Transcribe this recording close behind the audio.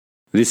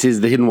This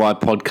is the Hidden Why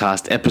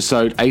podcast,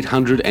 episode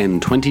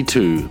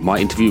 822, my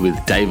interview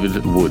with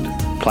David Wood.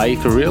 Play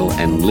for real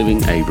and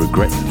living a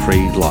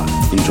regret-free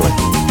life. Enjoy.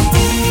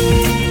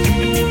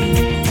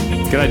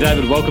 G'day,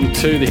 David. Welcome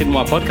to the Hidden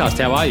Why podcast.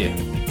 How are you?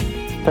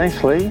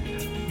 Thanks, Lee.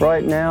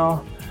 Right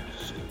now,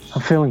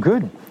 I'm feeling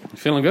good. You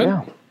feeling good?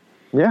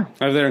 Yeah.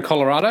 Over there in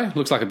Colorado,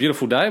 looks like a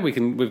beautiful day.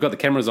 We've got the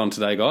cameras on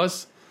today,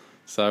 guys.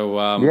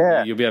 So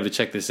you'll be able to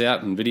check this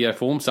out in video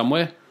form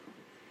somewhere.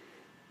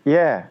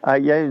 Yeah.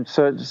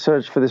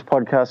 Search for this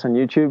podcast on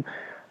YouTube.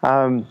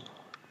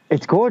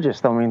 It's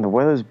gorgeous. I mean, the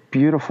weather's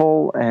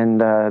beautiful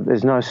and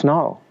there's no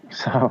snow.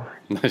 So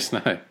no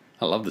snow.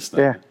 I love the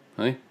snow. Yeah.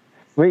 Hey?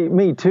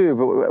 Me too.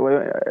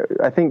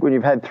 But I think when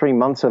you've had 3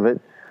 months of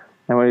it,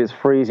 and when it's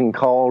freezing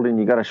cold, and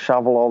you got to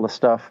shovel all the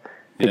stuff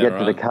to get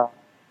to the car,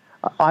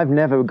 I've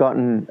never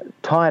gotten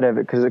tired of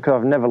it because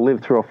I've never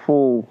lived through a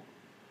full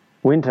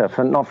winter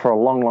not for a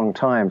long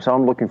time. So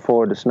I'm looking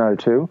forward to snow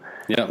too.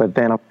 Yeah. But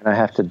then I'm going to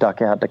have to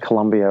duck out to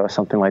Colombia or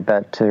something like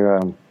that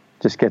to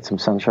just get some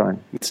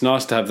sunshine. It's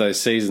nice to have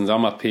those seasons.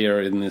 I'm up here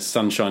in the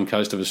sunshine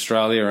coast of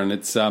Australia, and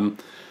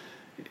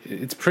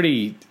it's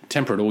pretty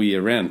temperate all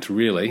year round,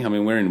 really. I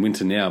mean, we're in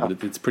winter now,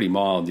 but it's pretty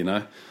mild, you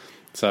know.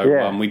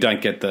 So we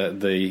don't get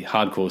the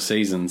hardcore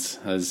seasons,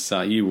 as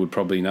you would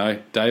probably know,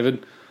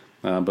 David.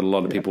 But a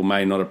lot of people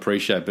may not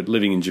appreciate. But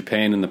living in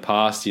Japan in the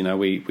past, you know,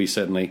 we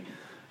certainly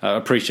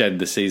appreciated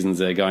the seasons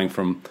there, going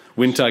from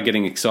winter,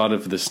 getting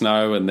excited for the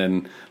snow, and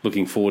then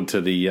looking forward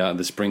to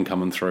the spring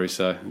coming through.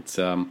 So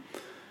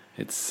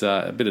it's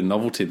a bit of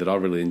novelty that I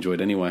really enjoyed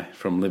anyway.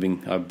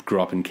 I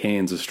grew up in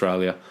Cairns,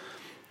 Australia,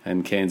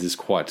 and Cairns is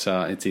quite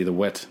it's either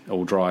wet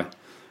or dry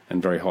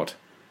and very hot.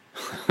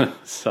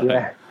 So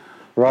yeah,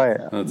 right.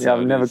 Yeah,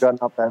 I've never gotten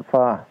up that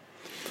far.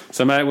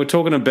 So, mate, we're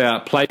talking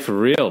about Play for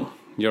Real.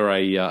 You're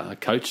a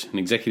coach, an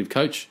executive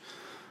coach,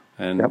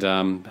 and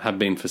have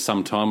been for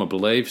some time, I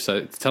believe.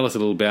 So tell us a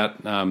little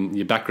about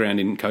your background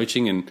in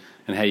coaching and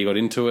how you got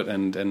into it,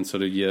 and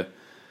sort of your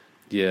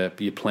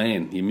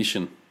plan, your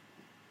mission.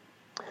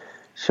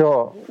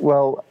 Sure.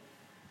 Well,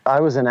 I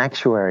was an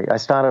actuary. I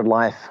started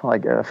life,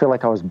 I feel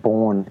like I was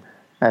born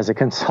as a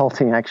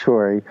consulting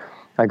actuary.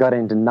 I got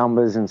into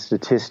numbers and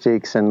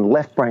statistics and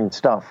left brain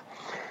stuff.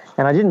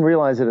 And I didn't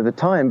realize it at the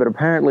time, but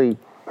apparently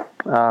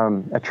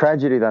a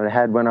tragedy that I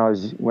had when I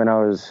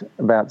was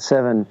about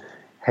 7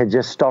 had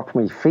just stopped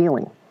me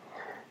feeling.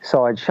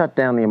 So I'd shut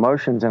down the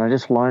emotions, and I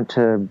just learned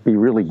to be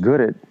really good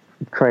at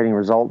creating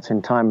results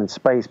in time and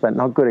space, but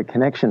not good at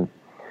connection.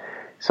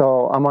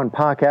 So I'm on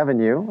Park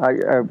Avenue.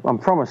 I'm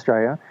from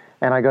Australia,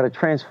 and I got a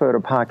transfer to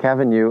Park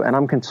Avenue, and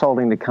I'm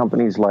consulting to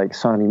companies like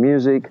Sony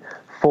Music,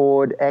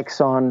 Ford,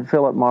 Exxon,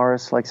 Philip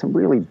Morris, like some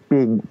really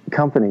big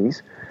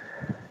companies.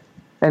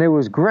 And it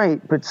was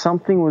great, but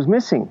something was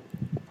missing.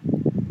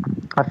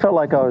 I felt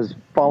like I was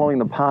following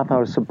the path I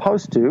was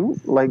supposed to.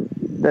 Like,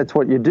 that's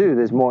what you do.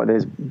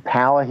 There's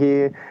power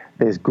here.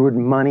 There's good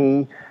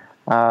money.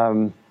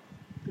 I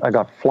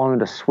got flown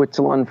to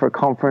Switzerland for a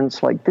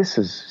conference. Like, this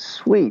is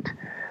sweet.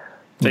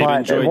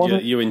 So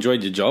you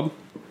enjoyed your job?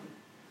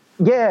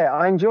 Yeah,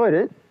 I enjoyed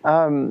it.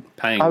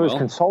 Paying I was well?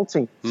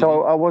 consulting,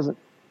 so I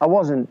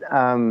wasn't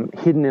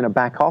hidden in a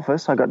back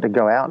office. I got to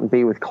go out and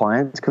be with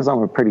clients because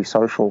I'm a pretty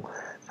social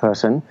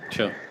person.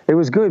 Sure. It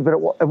was good, but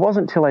it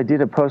wasn't until I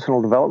did a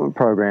personal development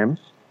program.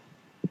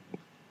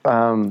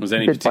 Was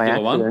there any particular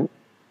one?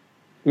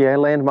 Yeah,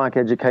 Landmark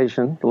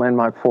Education, the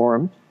Landmark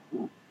Forum.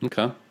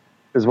 Okay.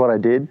 Is what I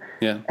did.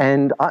 Yeah.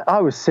 And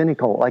I was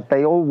cynical. Like,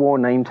 they all wore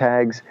name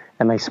tags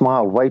and they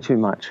smiled way too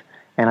much,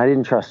 and I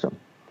didn't trust them.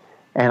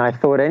 And I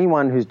thought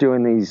anyone who's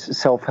doing these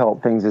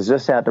self-help things is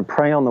just out to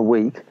prey on the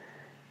weak,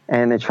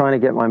 and they're trying to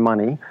get my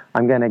money.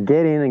 I'm going to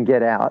get in and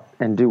get out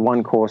and do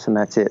one course, and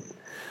that's it.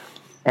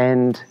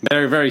 And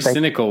very, very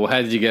cynical. How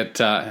did you get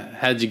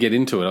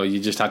into it, or you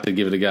just had to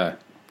give it a go?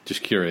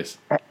 Just curious.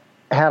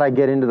 How'd I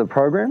get into the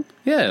program?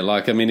 Yeah,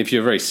 like, I mean, if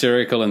you're very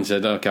cynical and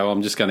said, okay, well,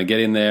 I'm just going to get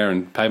in there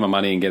and pay my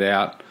money and get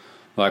out,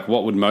 like,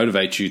 what would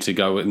motivate you to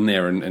go in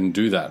there and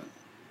do that?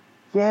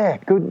 Yeah,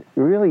 good.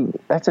 Really,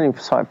 that's an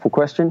insightful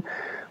question.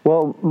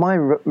 Well,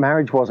 my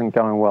marriage wasn't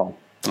going well.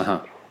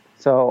 Uh-huh.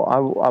 So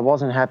I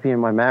wasn't happy in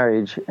my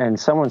marriage, and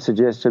someone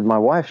suggested my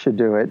wife should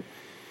do it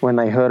when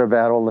they heard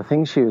about all the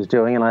things she was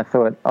doing, and I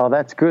thought, oh,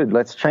 that's good,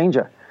 let's change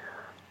her.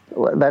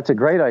 That's a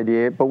great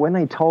idea. But when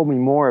they told me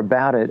more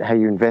about it, how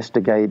you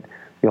investigate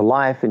your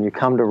life and you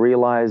come to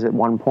realize at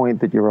one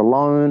point that you're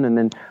alone, and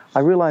then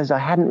I realized I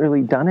hadn't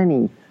really done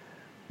any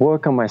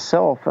work on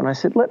myself, and I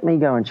said, let me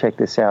go and check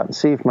this out and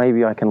see if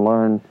maybe I can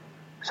learn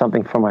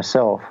something for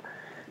myself.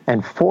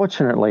 And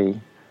fortunately,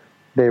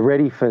 they're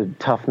ready for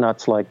tough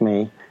nuts like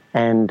me,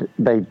 and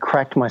they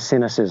cracked my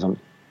cynicism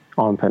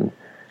open.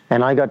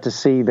 And I got to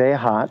see their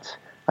hearts.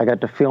 I got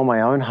to feel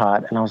my own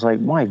heart, and I was like,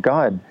 my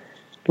God,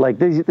 like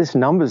this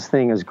numbers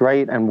thing is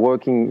great and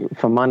working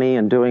for money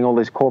and doing all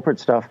this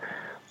corporate stuff,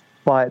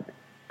 but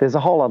there's a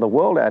whole other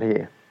world out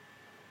here.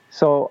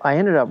 So I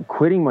ended up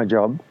quitting my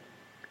job,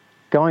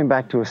 going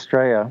back to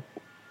Australia,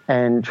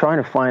 and trying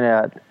to find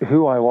out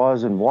who I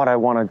was and what I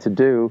wanted to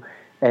do.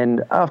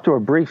 And after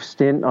a brief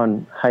stint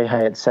on Hey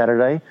Hey It's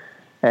Saturday,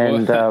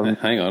 and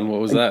hang on,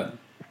 what was that?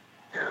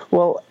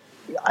 Well,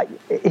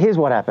 here's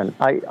what happened.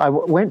 I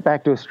went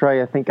back to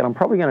Australia thinking I'm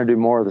probably going to do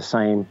more of the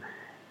same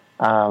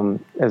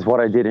as what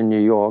I did in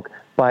New York.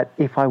 But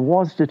if I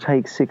was to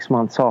take 6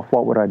 months off,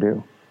 what would I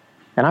do?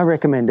 And I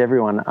recommend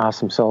everyone ask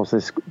themselves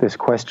this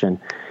question.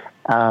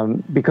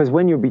 Because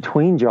when you're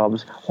between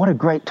jobs, what a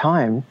great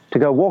time to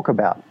go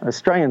walkabout.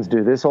 Australians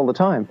do this all the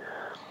time.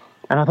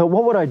 And I thought,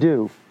 what would I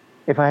do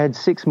if I had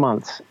 6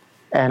 months?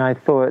 And I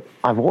thought,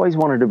 I've always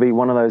wanted to be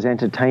one of those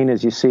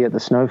entertainers you see at the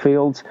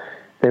snowfields.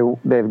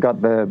 They've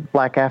got the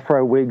black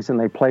afro wigs and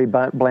they play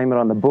Blame It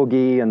on the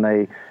Boogie, and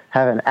they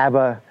have an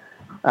ABBA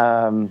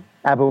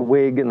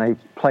wig and they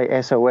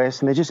play SOS,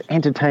 and they're just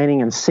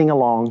entertaining and sing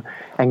along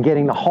and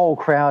getting the whole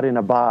crowd in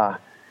a bar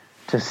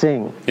to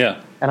sing.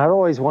 Yeah. And I'd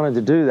always wanted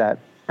to do that.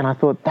 And I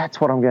thought,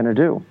 that's what I'm going to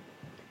do.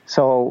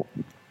 So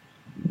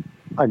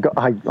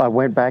I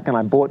went back and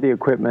I bought the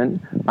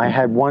equipment. I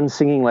had one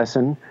singing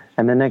lesson,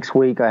 and the next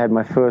week I had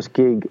my first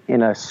gig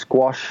in a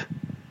squash,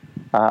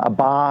 a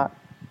bar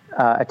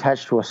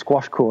attached to a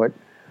squash court.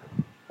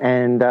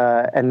 And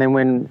then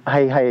when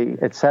Hey Hey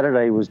It's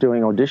Saturday was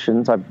doing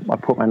auditions, I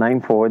put my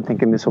name forward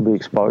thinking this will be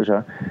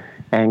exposure,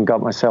 and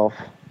got myself,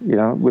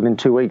 within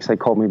 2 weeks they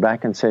called me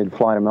back and said,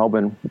 fly to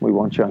Melbourne, we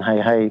want you on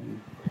Hey Hey.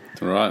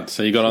 Right,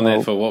 so you got on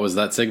there for, what was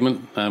that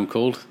segment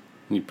called?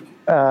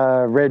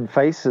 Red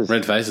Faces.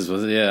 Red Faces,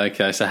 was it? Yeah,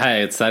 okay. So,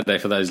 Hey, It's Saturday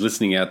for those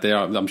listening out there.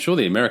 I'm sure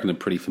the American are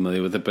pretty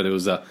familiar with it, but it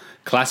was a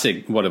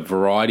classic, a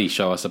variety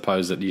show, I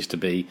suppose, that used to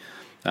be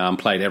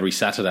played every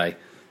Saturday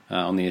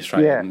on the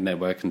Australian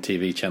network and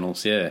TV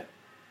channels, yeah.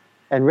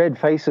 And Red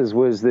Faces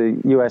was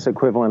the US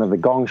equivalent of the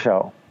Gong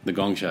Show. The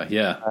Gong Show,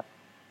 yeah.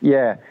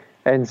 Yeah.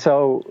 And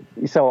so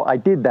I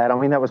did that. I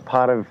mean, it's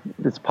part of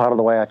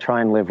the way I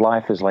try and live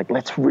life, is like,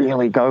 let's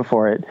really go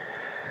for it.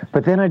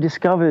 But then I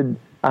discovered,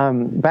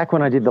 back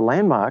when I did the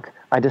Landmark,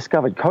 I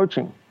discovered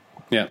coaching.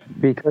 Yeah.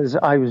 Because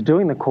I was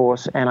doing the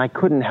course and I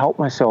couldn't help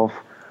myself.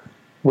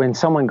 When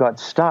someone got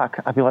stuck,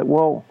 I'd be like,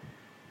 well,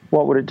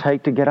 what would it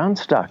take to get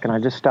unstuck? And I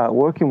just start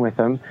working with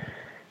them.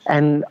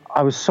 And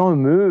I was so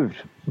moved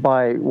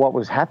by what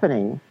was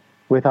happening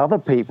with other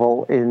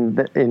people in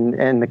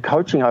the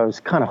coaching. I was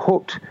kind of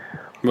hooked.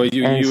 Well,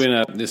 you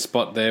in this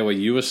spot there where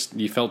you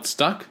felt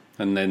stuck,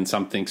 and then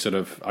something sort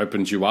of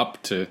opened you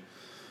up to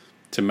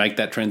make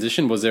that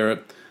transition? Was there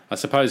I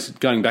suppose,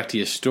 going back to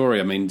your story,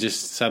 I mean,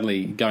 just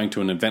suddenly going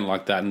to an event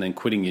like that and then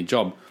quitting your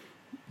job,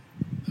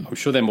 I'm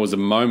sure there was a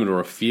moment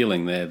or a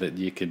feeling there that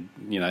you could,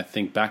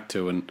 think back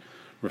to and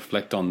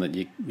reflect on, that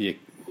you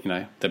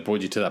that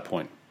brought you to that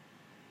point.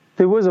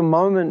 There was a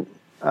moment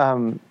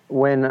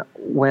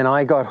when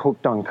I got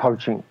hooked on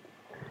coaching,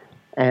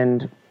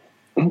 and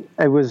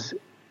it was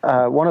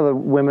one of the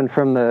women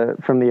from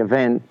the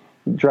event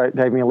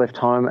gave me a lift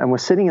home, and we're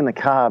sitting in the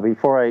car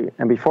before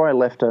I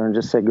left her and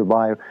just said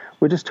goodbye.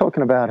 We're just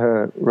talking about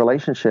her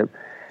relationship,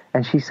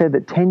 and she said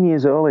that 10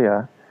 years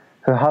earlier,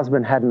 her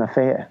husband had an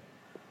affair,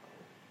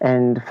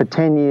 and for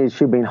 10 years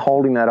she'd been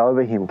holding that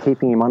over him,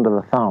 keeping him under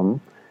the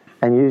thumb,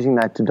 and using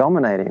that to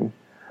dominate him.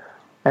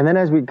 And then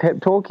as we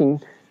kept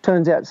talking,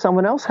 turns out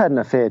someone else had an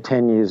affair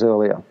 10 years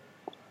earlier.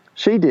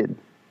 She did,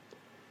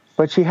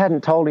 but she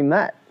hadn't told him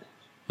that.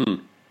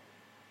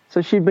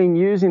 So she'd been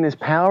using this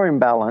power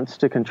imbalance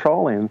to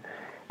control him.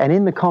 And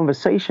in the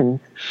conversation,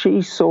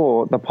 she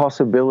saw the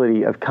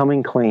possibility of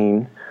coming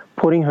clean,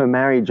 putting her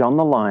marriage on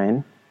the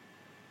line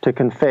to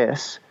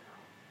confess,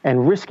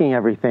 and risking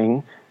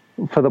everything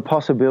for the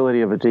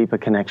possibility of a deeper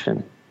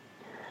connection.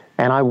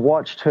 And I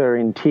watched her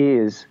in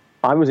tears.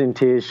 I was in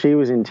tears, she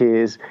was in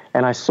tears,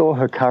 and I saw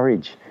her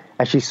courage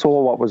as she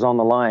saw what was on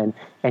the line,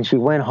 and she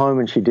went home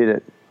and she did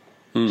it.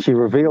 She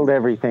revealed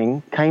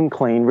everything, came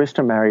clean, risked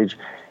her marriage,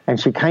 and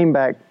she came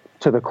back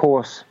to the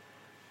course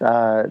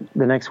the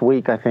next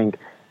week, I think,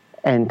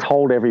 and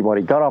told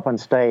everybody, got up on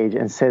stage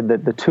and said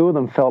that the two of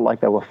them felt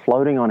like they were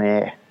floating on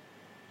air,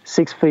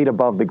 6 feet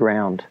above the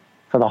ground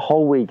for the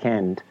whole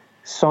weekend,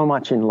 so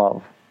much in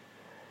love.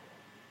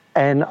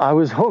 And I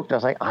was hooked. I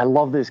was like, I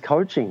love this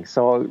coaching.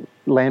 So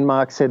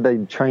Landmark said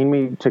they'd train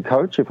me to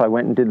coach if I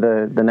went and did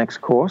the next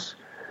course.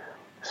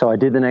 So I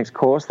did the next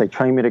course. They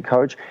trained me to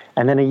coach.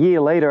 And then a year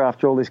later,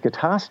 after all this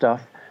guitar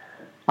stuff,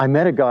 I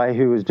met a guy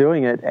who was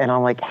doing it, and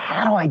I'm like,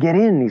 how do I get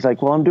in? He's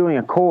like, well, I'm doing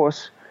a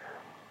course.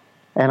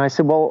 And I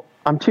said, well,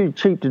 I'm too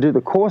cheap to do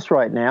the course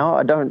right now.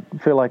 I don't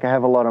feel like I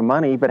have a lot of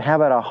money, but how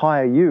about I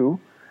hire you,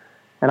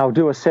 and I'll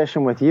do a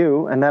session with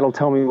you, and that'll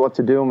tell me what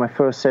to do in my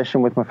first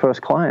session with my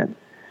first client.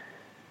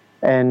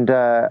 And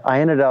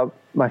I ended up,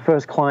 my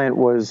first client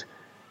was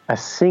a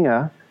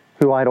singer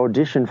who I'd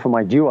auditioned for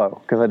my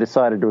duo, because I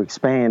decided to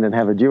expand and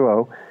have a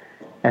duo,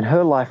 and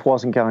her life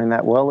wasn't going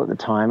that well at the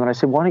time. And I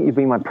said, why don't you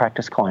be my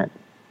practice client?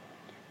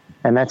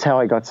 And that's how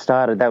I got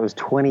started. That was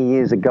 20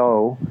 years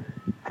ago,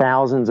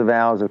 thousands of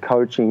hours of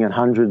coaching and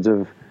hundreds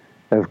of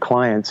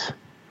clients.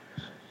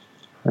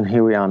 And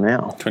here we are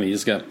now. 20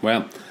 years ago.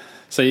 Wow.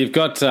 So you've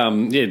got the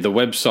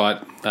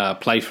website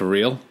Play for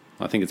Real.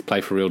 I think it's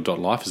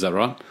playforreal.life. Is that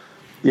right?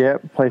 Yeah,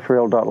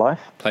 playforreal.life.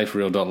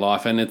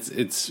 Playforreal.life. And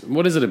it's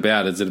what is it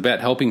about? Is it about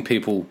helping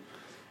people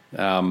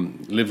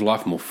live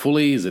life more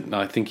fully? Is it,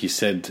 I think you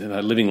said,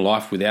 living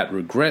life without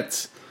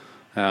regrets?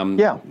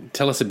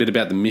 Tell us a bit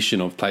about the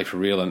mission of Play for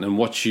Real and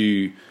what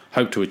you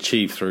hope to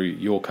achieve through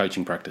your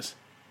coaching practice.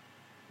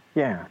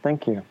 Yeah,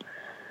 thank you.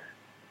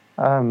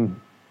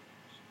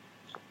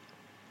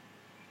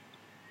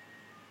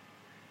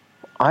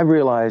 I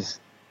realize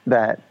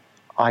that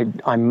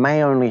I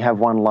may only have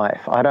one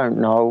life. I don't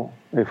know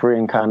if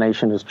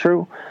reincarnation is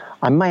true.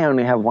 I may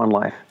only have one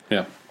life.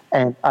 Yeah.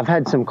 And I've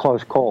had some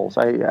close calls.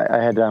 I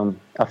had a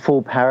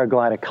full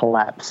paraglider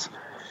collapse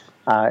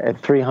at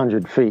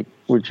 300 feet,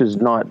 which is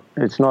not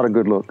a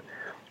good look.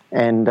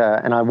 And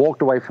I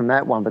walked away from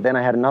that one, but then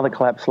I had another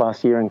collapse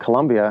last year in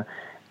Colombia,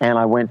 and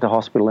I went to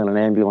hospital in an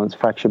ambulance,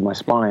 fractured my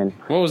spine.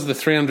 What was the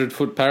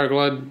 300-foot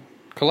paraglide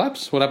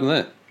collapse? What happened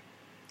there?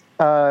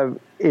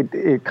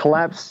 It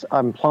collapsed.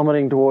 I'm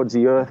plummeting towards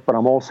the earth, but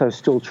I'm also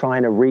still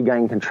trying to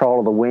regain control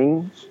of the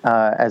wing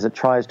as it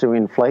tries to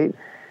inflate.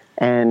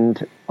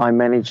 And I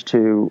managed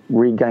to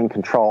regain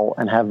control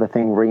and have the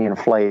thing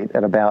reinflate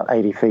at about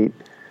 80 feet,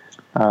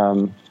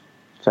 so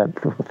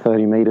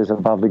 30 meters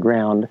above the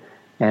ground,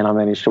 and I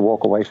managed to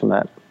walk away from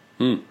that.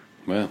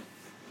 Wow.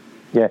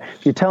 Yeah,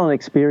 if you tell an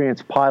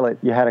experienced pilot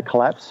you had a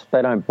collapse,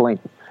 they don't blink,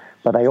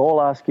 but they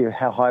all ask you,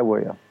 how high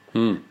were you?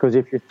 Because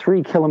if you're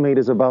 3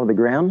 kilometers above the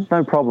ground,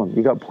 no problem.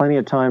 You got plenty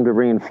of time to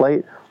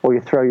reinflate, or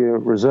you throw your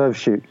reserve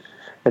chute.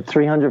 At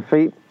 300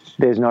 feet,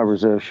 there's no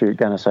reserve chute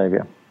going to save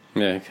you.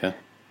 Yeah, okay.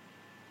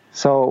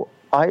 So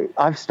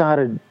I've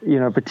started,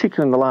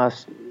 particularly in the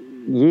last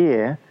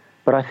year,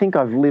 but I think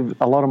I've lived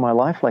a lot of my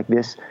life like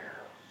this.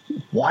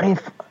 How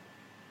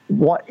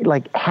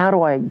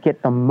do I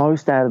get the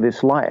most out of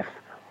this life?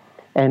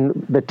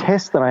 And the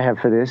test that I have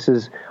for this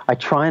is I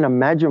try and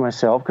imagine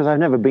myself, because I've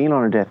never been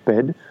on a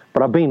deathbed,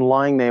 but I've been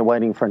lying there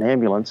waiting for an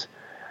ambulance.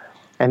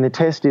 And the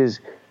test is,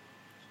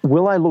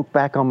 will I look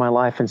back on my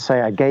life and say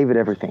I gave it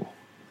everything?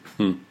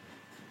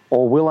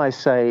 Or will I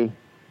say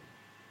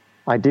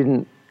I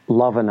didn't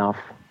love enough,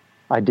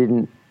 I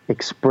didn't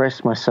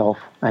express myself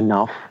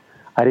enough,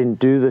 I didn't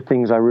do the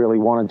things I really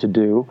wanted to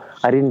do,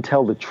 I didn't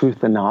tell the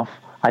truth enough,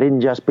 I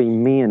didn't just be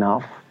me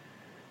enough?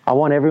 I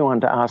want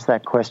everyone to ask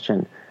that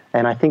question.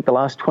 And I think the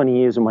last 20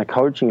 years of my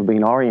coaching have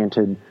been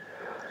oriented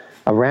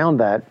around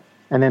that.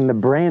 And then the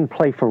brand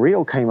Play for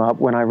Real came up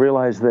when I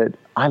realized that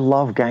I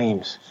love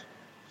games.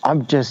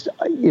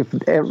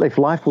 If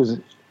life was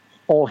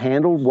all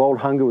handled, world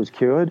hunger was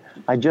cured,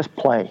 I just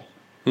play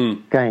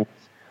games.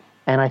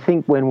 And I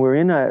think when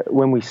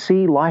we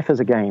see life as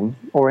a game,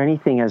 or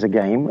anything as a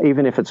game,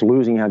 even if it's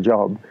losing our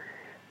job,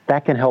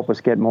 that can help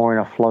us get more in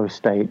a flow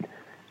state.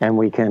 And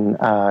we can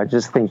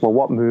just think, well,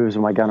 what moves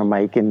am I going to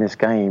make in this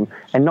game?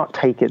 And not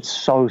take it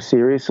so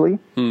seriously.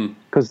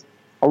 Because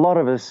a lot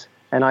of us,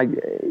 and I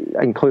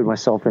include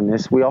myself in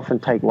this, we often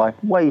take life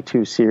way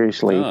too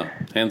seriously.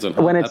 Hands on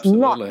heart, when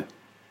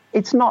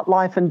it's not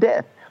life and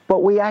death,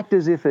 but we act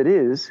as if it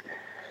is.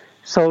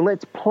 So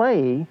let's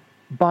play,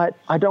 but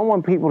I don't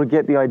want people to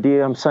get the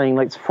idea I'm saying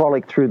let's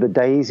frolic through the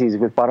daisies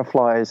with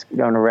butterflies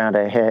going around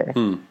our head.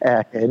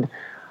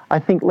 I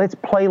think let's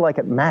play like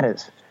it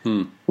matters.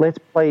 Let's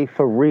play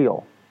for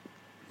real.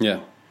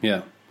 Yeah.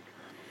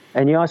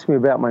 And you asked me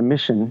about my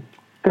mission.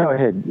 Go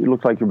ahead. You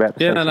look like you're about to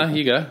say something.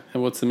 You go.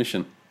 And what's the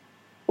mission?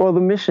 Well, the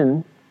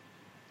mission,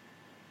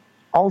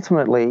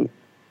 ultimately,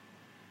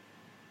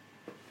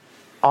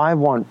 I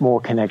want more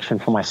connection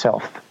for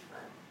myself.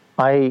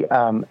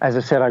 As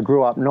I said, I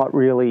grew up not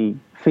really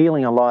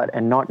feeling a lot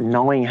and not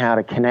knowing how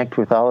to connect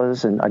with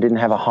others, and I didn't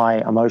have a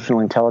high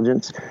emotional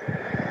intelligence.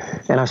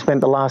 And I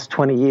spent the last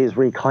 20 years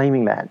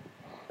reclaiming that.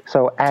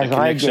 So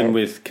connection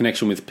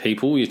with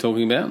people you're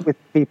talking about? With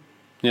people.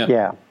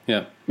 Yeah.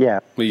 Well,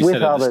 you with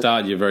said at the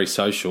start you're very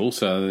social,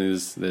 so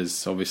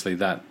there's obviously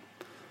that.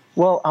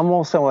 Well, I'm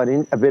also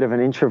a bit of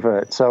an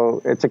introvert,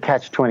 so it's a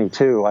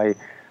catch-22.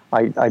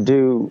 I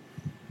do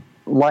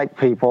like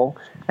people,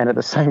 and at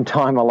the same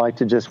time I like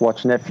to just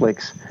watch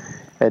Netflix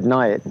at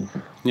night.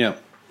 Yeah.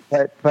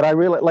 But I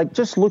really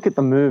just look at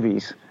the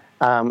movies.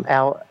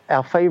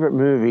 Our favorite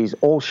movies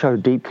all show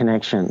deep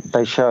connection.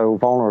 They show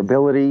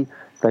vulnerability.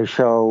 They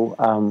show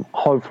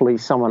hopefully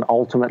someone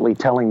ultimately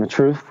telling the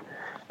truth,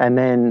 and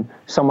then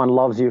someone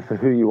loves you for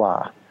who you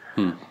are.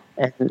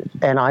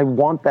 And I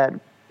want that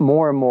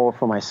more and more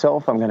for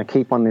myself. I'm going to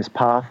keep on this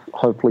path,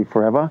 hopefully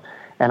forever.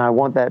 And I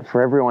want that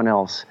for everyone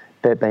else,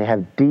 that they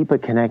have deeper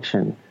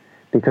connection.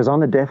 Because on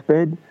the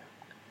deathbed,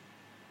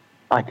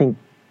 I think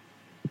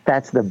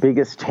that's the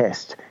biggest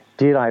test.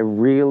 Did I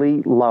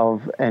really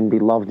love and be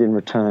loved in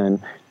return?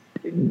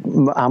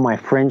 Are my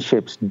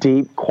friendships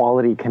deep,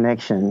 quality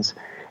connections?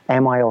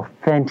 Am I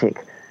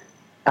authentic?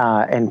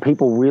 And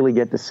people really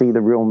get to see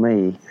the real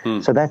me.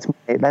 So that's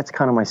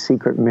kind of my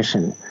secret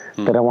mission,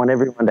 that I want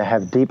everyone to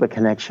have deeper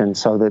connection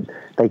so that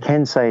they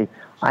can say,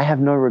 I have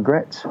no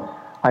regrets.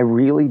 I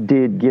really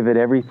did give it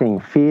everything.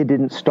 Fear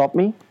didn't stop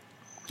me.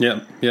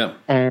 Yeah.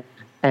 And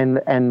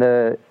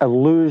the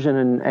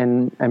illusion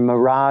and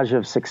mirage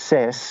of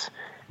success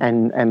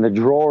and the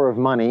draw of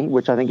money,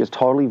 which I think is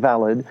totally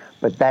valid,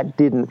 but that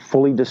didn't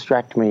fully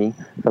distract me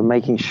from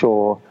making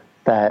sure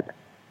that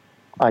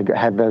I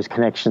had those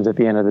connections at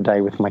the end of the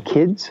day with my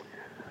kids,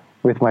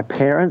 with my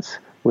parents,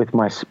 with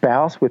my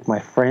spouse, with my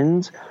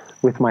friends,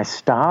 with my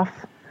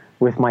staff,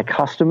 with my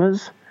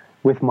customers,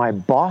 with my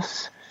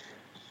boss.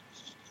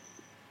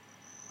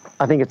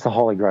 I think it's the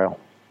Holy Grail.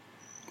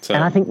 So,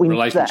 and I think we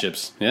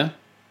relationships, yeah?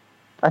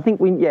 I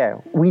think we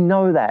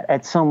know that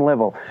at some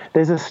level.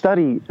 There's a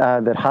study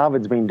that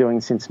Harvard's been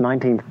doing since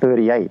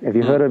 1938. Have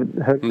you heard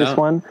of this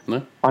one?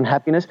 No. On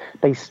happiness?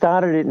 They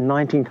started it in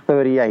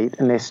 1938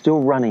 and they're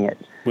still running it.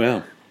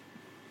 Wow.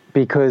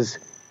 Because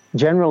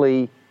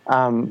generally,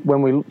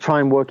 when we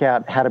try and work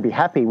out how to be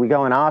happy, we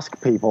go and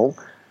ask people,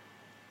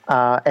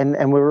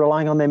 and we're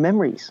relying on their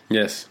memories.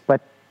 Yes.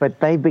 But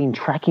they've been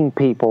tracking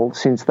people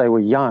since they were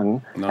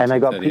young, and they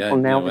got people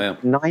now in their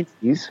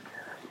 90s.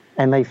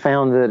 And they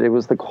found that it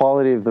was the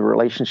quality of the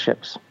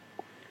relationships,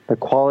 the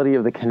quality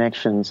of the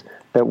connections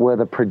that were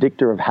the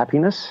predictor of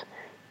happiness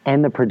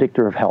and the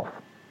predictor of health.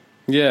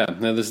 Yeah.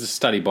 Now, there's a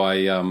study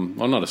by,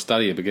 well, not a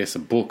study, but I guess a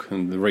book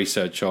and the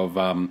research of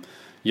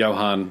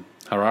Johan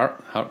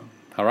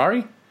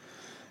Harari.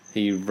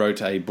 He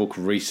wrote a book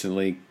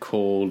recently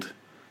called,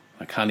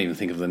 I can't even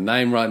think of the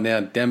name right now,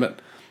 damn it.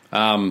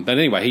 But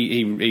anyway,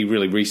 he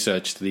really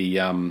researched the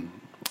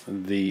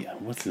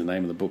what's the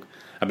name of the book?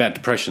 About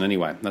depression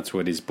anyway. That's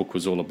what his book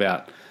was all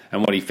about.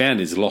 And what he found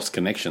is lost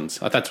connections.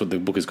 That's what the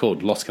book is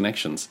called, Lost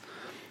Connections.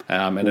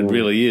 And it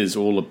really is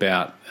all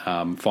about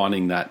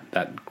finding that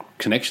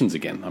connections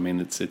again. I mean,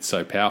 it's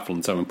so powerful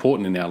and so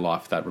important in our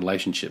life, that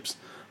relationships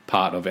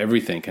part of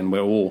everything. And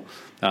we're all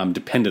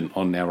dependent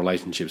on our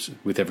relationships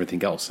with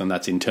everything else. And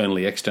that's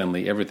internally,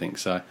 externally, everything.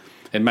 So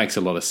it makes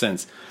a lot of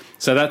sense.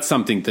 So that's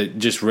something that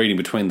just reading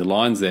between the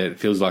lines there, it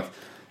feels like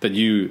that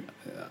you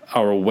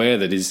are aware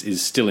that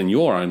is still in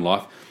your own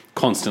life,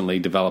 constantly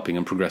developing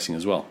and progressing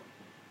as well.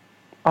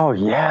 Oh,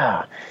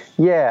 yeah.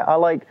 Yeah,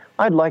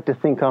 I'd like to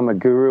think I'm a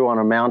guru on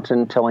a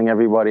mountain telling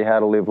everybody how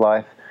to live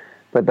life,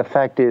 but the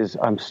fact is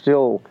I'm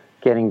still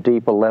getting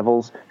deeper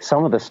levels.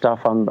 Some of the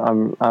stuff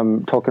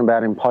I'm talking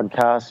about in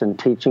podcasts and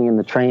teaching in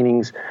the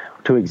trainings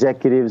to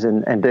executives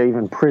and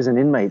even prison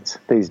inmates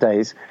these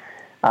days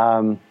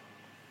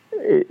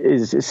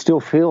it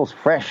still feels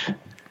fresh.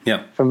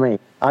 Yeah. For me.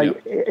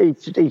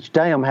 Each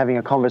day I'm having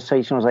a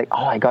conversation. I was like,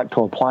 oh, I got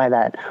to apply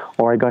that,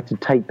 or I got to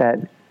take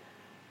that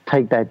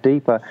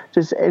deeper.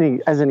 Just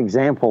as an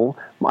example,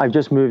 I've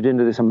just moved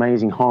into this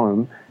amazing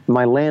home.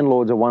 My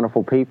landlords are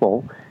wonderful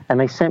people, and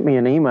they sent me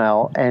an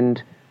email,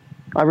 and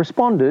I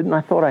responded, and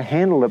I thought I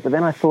handled it, but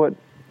then I thought,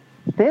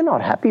 they're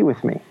not happy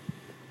with me.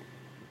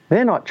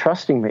 They're not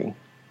trusting me.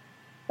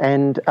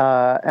 And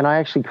I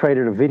actually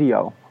created a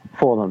video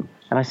for them.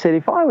 And I said,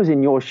 if I was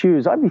in your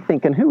shoes, I'd be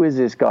thinking, who is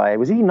this guy?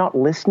 Was he not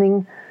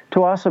listening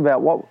to us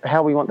about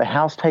how we want the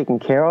house taken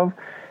care of?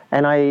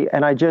 And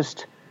I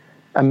just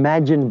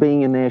imagined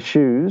being in their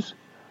shoes.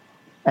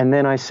 And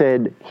then I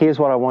said, here's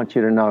what I want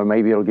you to know.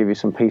 Maybe it'll give you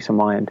some peace of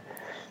mind.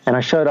 And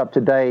I showed up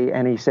today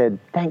and he said,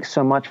 thanks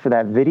so much for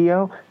that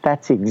video.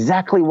 That's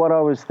exactly what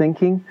I was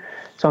thinking.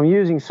 So I'm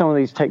using some of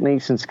these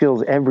techniques and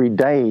skills every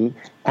day,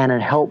 and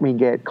it helped me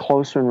get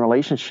closer in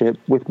relationship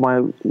with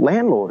my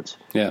landlords.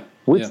 Yeah.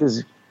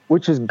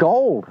 Which is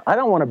gold. I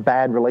don't want a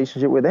bad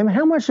relationship with them.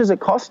 How much does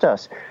it cost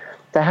us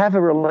to have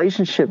a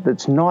relationship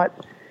that's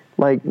not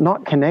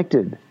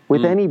connected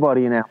with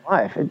anybody in our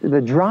life?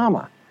 The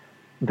drama,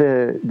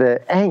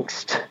 the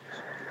angst.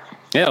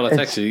 Yeah, well,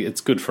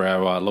 it's good for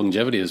our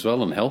longevity as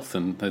well and health,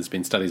 and there's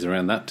been studies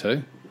around that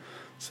too.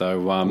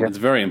 So It's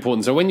very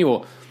important. So when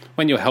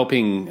you're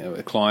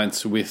helping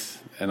clients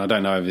with, and I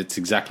don't know if it's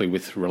exactly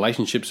with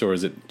relationships or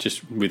is it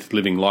just with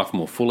living life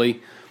more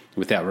fully,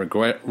 without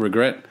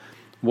regret.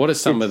 What are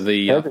some of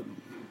the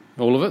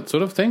all of it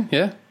sort of thing?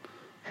 Yeah,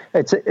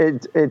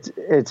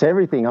 it's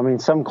everything. I mean,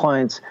 some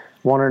clients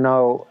want to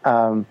know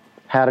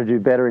how to do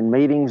better in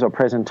meetings or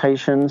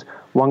presentations.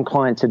 One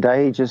client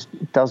today just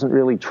doesn't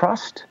really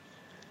trust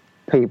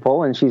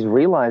people, and she's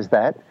realized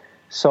that.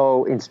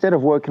 So instead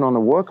of working on the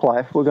work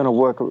life, we're going to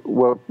work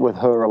with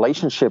her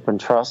relationship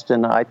and trust,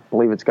 and I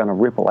believe it's going to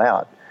ripple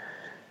out.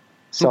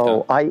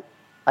 So okay.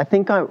 I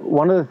think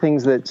one of the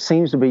things that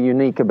seems to be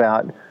unique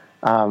about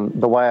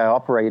the way I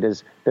operate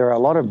is there are a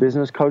lot of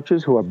business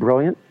coaches who are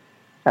brilliant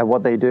at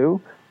what they do,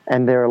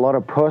 and there are a lot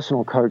of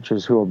personal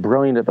coaches who are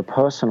brilliant at the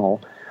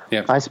personal.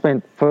 Yeah. I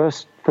spent the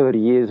first 30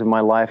 years of my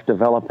life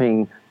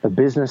developing the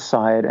business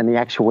side and the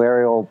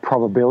actuarial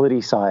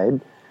probability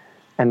side,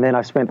 and then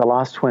I spent the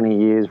last 20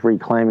 years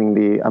reclaiming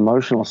the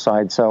emotional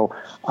side. So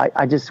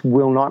I just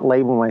will not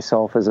label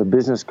myself as a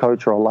business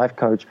coach or a life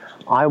coach.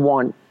 I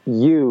want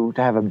you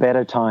to have a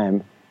better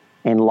time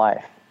in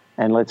life,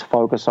 and let's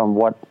focus on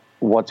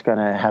what's going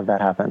to have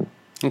that happen.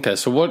 Okay,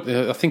 so what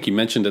I think you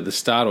mentioned at the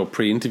start or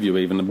pre-interview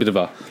even a bit of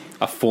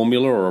a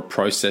formula or a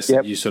process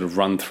that you sort of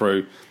run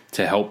through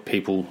to help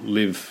people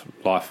live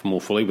life more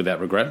fully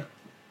without regret.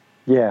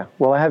 Yeah,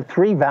 well, I have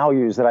 3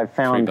 values that I've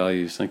found 3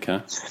 values,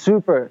 okay.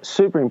 super,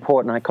 super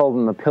important. I call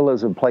them the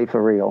pillars of Play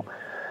for Real.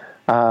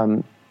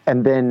 And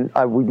and then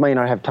we may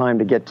not have time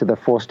to get to the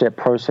 4-step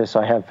process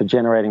I have for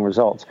generating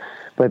results.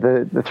 But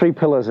the 3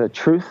 pillars are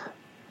truth,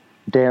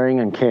 daring,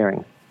 and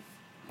caring.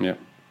 Yeah.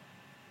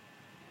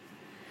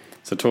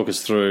 So talk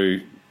us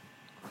through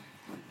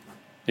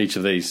each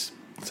of these.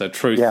 So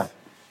truth. Yeah.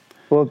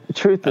 Well,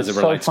 truth as is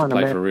it relates so to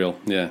Play fundamental. for Real.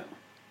 Yeah.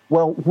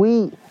 Well,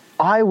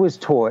 I was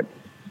taught,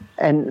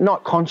 and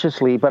not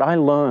consciously, but I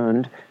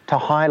learned to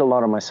hide a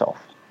lot of myself.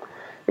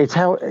 It's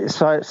how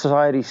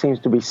society seems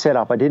to be set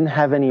up. I didn't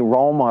have any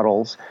role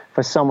models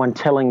for someone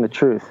telling the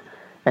truth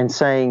and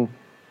saying,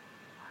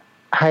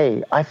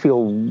 hey, I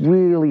feel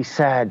really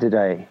sad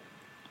today.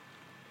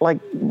 Like,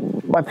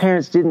 my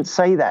parents didn't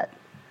say that.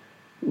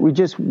 We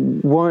just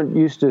weren't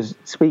used to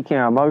speaking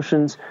our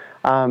emotions.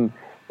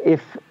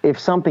 If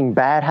something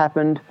bad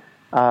happened,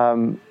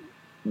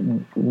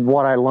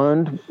 what I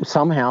learned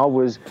somehow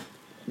was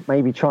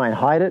maybe try and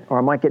hide it, or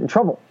I might get in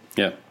trouble.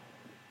 Yeah.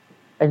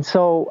 And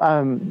so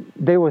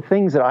there were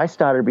things that I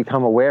started to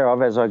become aware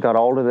of as I got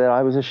older that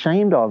I was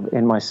ashamed of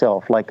in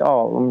myself. Like,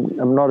 oh,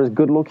 I'm not as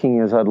good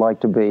looking as I'd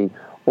like to be,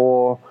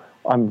 or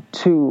I'm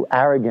too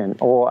arrogant,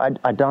 or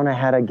I don't know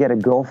how to get a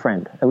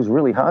girlfriend. It was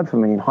really hard for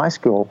me in high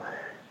school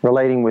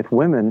relating with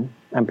women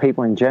and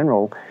people in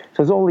general.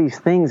 So there's all these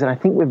things, and I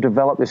think we've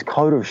developed this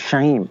code of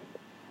shame.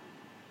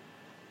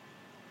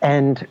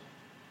 And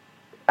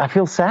I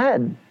feel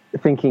sad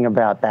thinking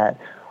about that.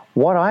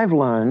 What I've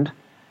learned,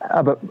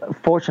 but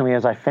fortunately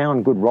as I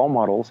found good role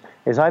models,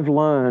 is I've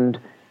learned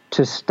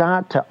to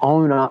start to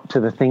own up to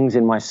the things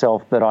in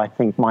myself that I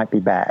think might be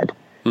bad.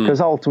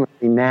 Because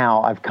ultimately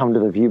now I've come to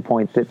the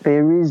viewpoint that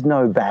there is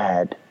no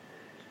bad.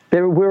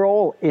 We're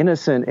all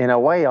innocent in a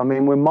way. I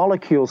mean, we're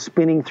molecules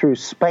spinning through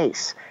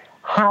space.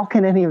 How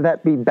can any of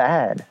that be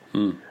bad?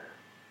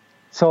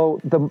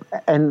 So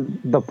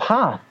the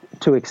path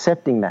to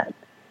accepting that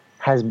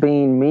has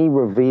been me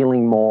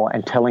revealing more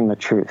and telling the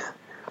truth.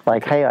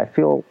 Like, hey, I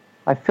felt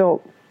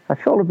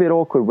a bit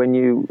awkward when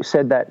you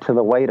said that to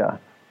the waiter,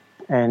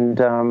 and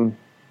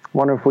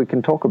wonder if we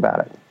can talk about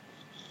it.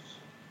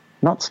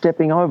 Not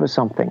stepping over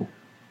something.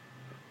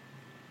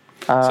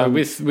 So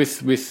with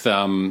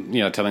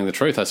telling the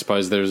truth, I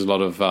suppose there's a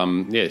lot of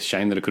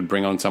shame that it could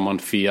bring on someone,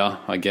 fear,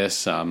 I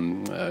guess,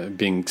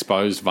 being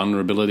exposed,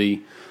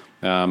 vulnerability.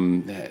 How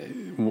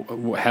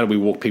do we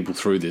walk people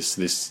through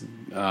this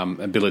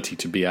ability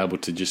to be able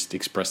to just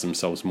express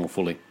themselves more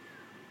fully?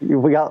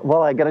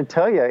 Well, I got to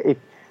tell you,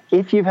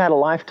 if you've had a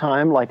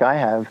lifetime like I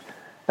have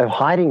of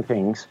hiding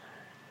things,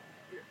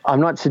 I'm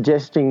not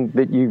suggesting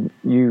that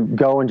you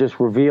go and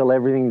just reveal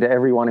everything to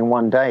everyone in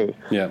one day.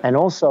 Yeah. And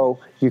also,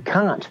 you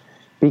can't,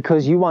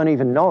 because you won't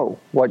even know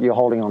what you're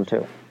holding on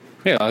to.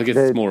 Yeah, I guess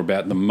it's more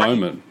about the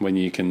moment when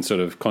you can sort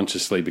of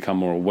consciously become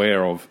more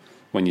aware of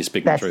when you're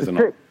speaking the truth or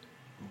not.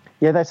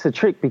 Yeah, that's the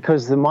trick,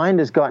 because the mind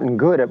has gotten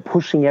good at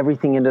pushing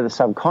everything into the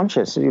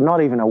subconscious. So you're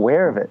not even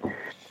aware of it.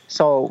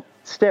 So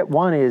step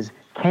one is,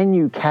 can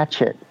you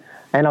catch it?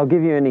 And I'll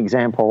give you an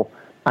example.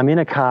 I'm in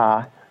a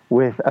car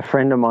with a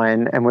friend of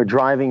mine, and we're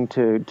driving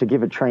to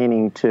give a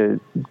training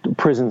to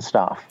prison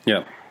staff.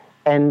 Yeah.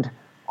 And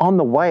on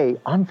the way,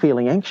 I'm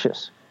feeling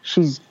anxious.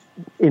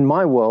 In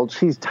my world,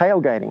 she's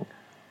tailgating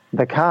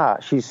the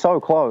car. She's so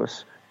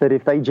close that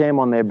if they jam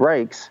on their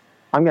brakes,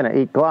 I'm going to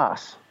eat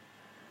glass.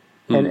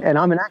 And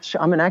I'm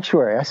an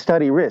actuary. I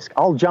study risk.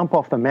 I'll jump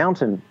off the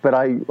mountain, but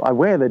I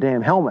wear the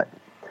damn helmet.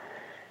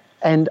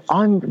 And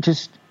I'm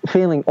just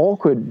feeling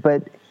awkward,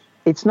 but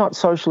it's not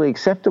socially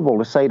acceptable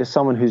to say to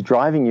someone who's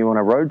driving you on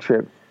a road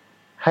trip,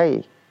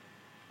 hey,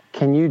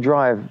 can you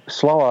drive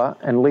slower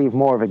and leave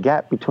more of a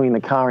gap between the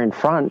car in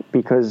front,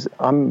 because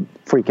I'm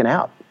freaking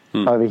out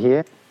over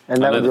here.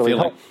 And that would really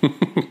help.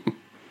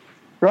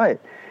 Right.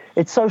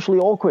 It's socially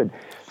awkward.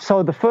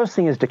 So the first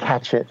thing is to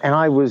catch it. And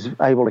I was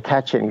able to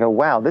catch it and go,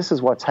 wow, this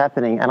is what's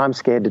happening, and I'm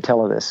scared to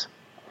tell her this.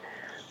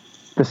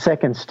 The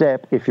second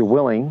step, if you're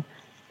willing,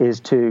 is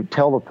to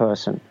tell the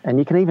person. And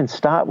you can even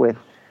start with,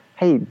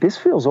 hey, this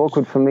feels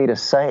awkward for me to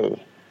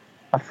say.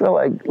 I feel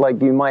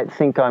like you might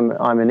think I'm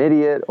an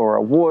idiot or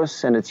a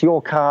wuss, and it's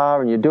your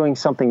car and you're doing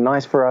something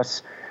nice for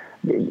us.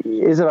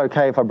 Is it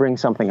okay if I bring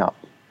something up?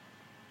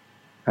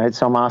 Right?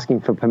 So I'm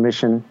asking for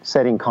permission,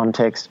 setting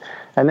context,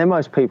 and then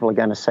most people are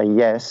going to say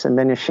yes, and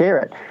then you share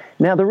it.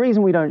 Now, the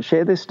reason we don't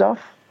share this stuff,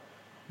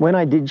 when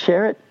I did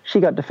share it, she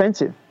got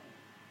defensive.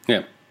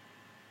 Yeah.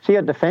 She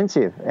got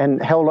defensive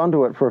and held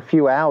onto it for a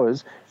few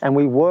hours, and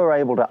we were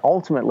able to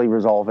ultimately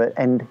resolve it.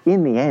 And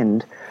in the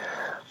end,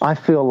 I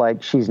feel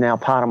like she's now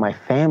part of my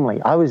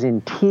family. I was in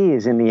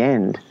tears in the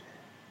end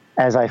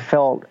as I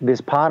felt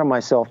this part of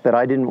myself that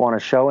I didn't want to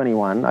show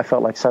anyone. I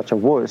felt like such a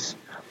wuss.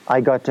 I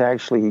got to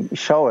actually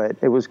show it.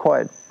 It was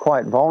quite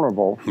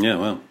vulnerable. Yeah,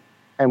 well.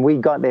 And we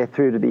got there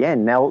through to the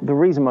end. Now, the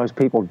reason most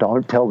people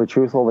don't tell the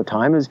truth all the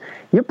time is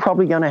you're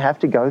probably going to have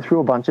to go through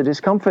a bunch of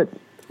discomfort.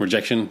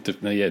 Rejection,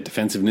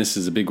 defensiveness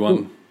is a big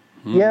one.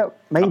 Yeah,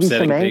 maybe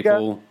upsetting some anger.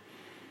 People,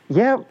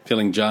 yeah.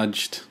 Feeling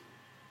judged.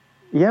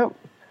 Yeah.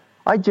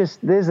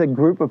 There's a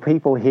group of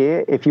people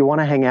here. If you want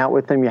to hang out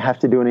with them, you have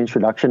to do an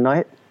introduction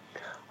night.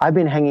 I've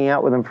been hanging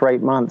out with them for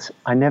 8 months.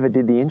 I never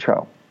did the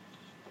intro.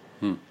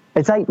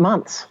 It's 8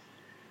 months.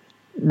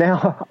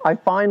 Now, I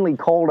finally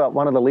called up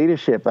one of the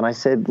leadership and I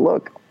said,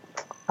 look,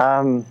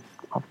 I've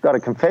got a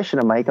confession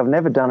to make. I've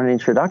never done an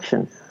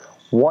introduction.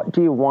 What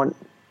do you want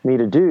me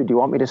to do? Do you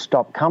want me to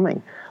stop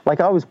coming? Like,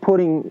 I was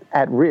putting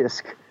at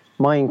risk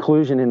my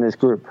inclusion in this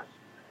group.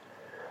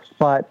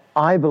 But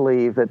I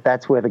believe that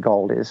that's where the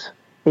gold is.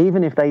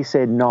 Even if they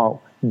said,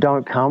 no,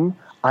 don't come,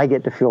 I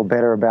get to feel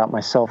better about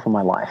myself and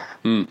my life.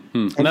 And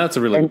that's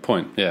a really good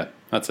point. Yeah,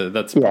 that's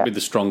probably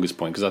the strongest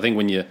point, because I think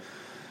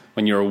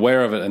when you're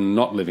aware of it and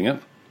not living it,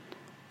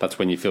 that's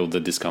when you feel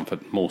the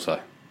discomfort more so.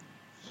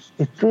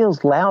 It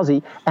feels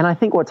lousy, and I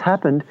think what's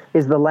happened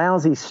is the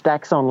lousy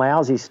stacks on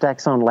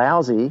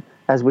lousy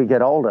as we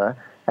get older,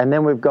 and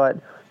then we've got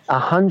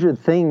 100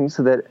 things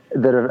that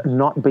have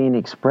not been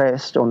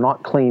expressed or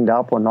not cleaned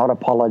up or not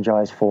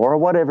apologized for or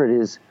whatever it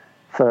is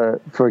for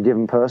a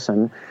given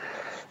person,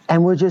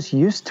 and we're just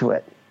used to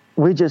it.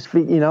 We just,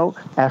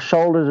 our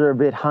shoulders are a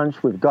bit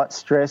hunched, we've got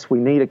stress, we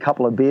need a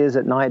couple of beers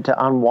at night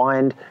to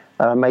unwind,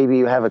 maybe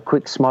you have a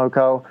quick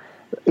smoko,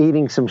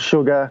 eating some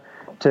sugar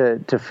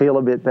to feel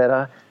a bit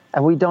better,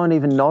 and we don't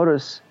even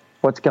notice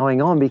what's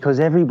going on because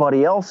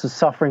everybody else is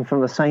suffering from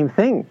the same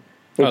thing.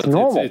 It's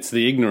normal. It's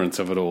the ignorance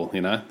of it all,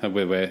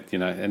 we're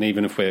and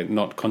even if we're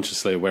not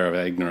consciously aware of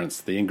our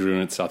ignorance, the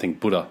ignorance, I think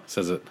Buddha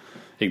says it,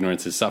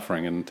 ignorance is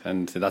suffering,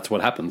 and that's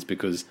what happens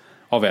because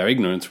of our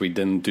ignorance. We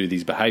then do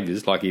these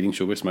behaviours like eating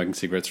sugar, smoking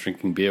cigarettes,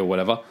 drinking beer,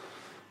 whatever.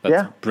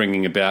 That's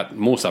bringing about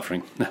more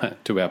suffering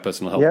to our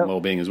personal health and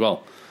well-being as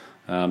well.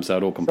 So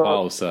it all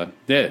compiles. So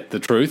the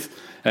truth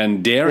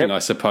and daring, I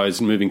suppose,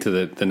 moving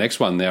to the next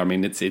one there. I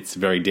mean, it's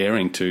very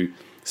daring to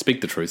speak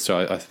the truth.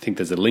 So I think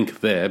there's a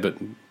link there, but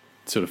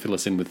sort of fill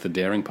us in with the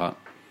daring part.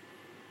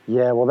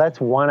 Yeah, well, that's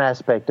one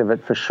aspect of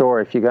it for sure.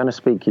 If you're going to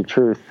speak your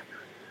truth,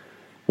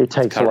 it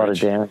takes a lot of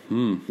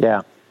daring.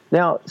 Yeah.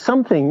 Now,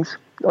 some things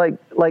like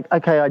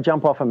okay, I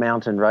jump off a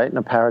mountain, right, in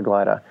a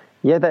paraglider.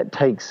 Yeah, that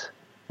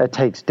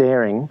takes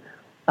daring.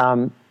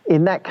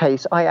 In that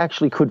case, I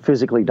actually could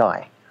physically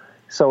die.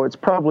 So it's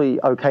probably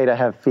okay to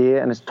have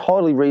fear, and it's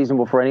totally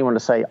reasonable for anyone to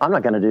say, I'm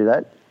not going to do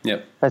that.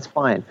 Yep. That's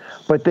fine.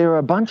 But there are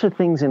a bunch of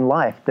things in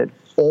life that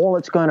all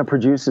it's going to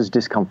produce is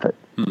discomfort.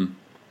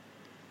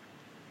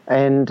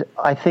 And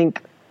I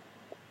think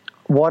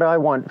what I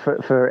want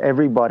for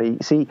everybody,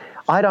 see,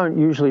 I don't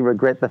usually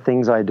regret the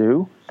things I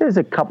do. There's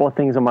a couple of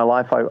things in my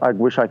life I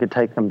wish I could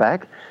take them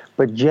back.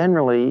 But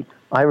generally,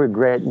 I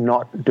regret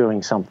not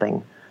doing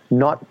something,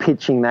 not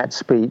pitching that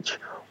speech,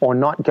 or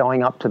not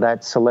going up to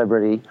that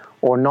celebrity,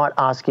 or not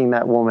asking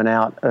that woman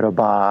out at a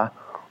bar,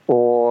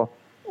 or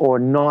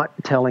not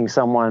telling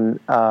someone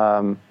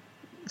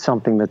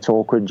something that's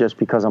awkward just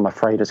because I'm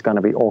afraid it's going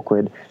to be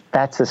awkward.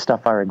 That's the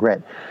stuff I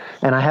regret.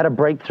 And I had a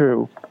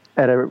breakthrough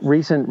at a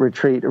recent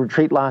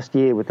retreat last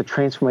year with the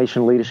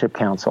Transformation Leadership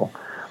Council.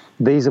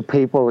 These are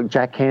people like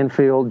Jack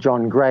Canfield,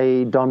 John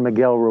Gray, Don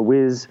Miguel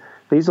Ruiz.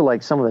 These are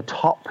like some of the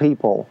top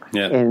people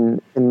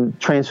in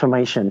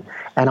transformation.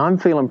 And I'm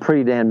feeling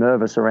pretty damn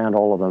nervous around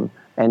all of them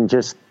and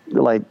just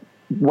like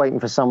waiting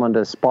for someone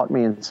to spot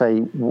me and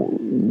say,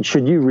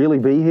 should you really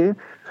be here?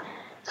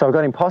 So I've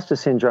got imposter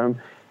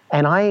syndrome.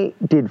 And I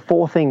did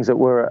 4 things that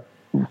were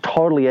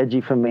totally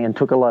edgy for me and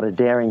took a lot of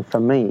daring for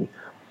me.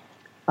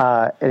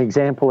 An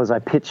example is I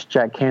pitched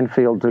Jack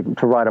Canfield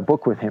to write a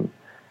book with him.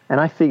 And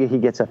I figure he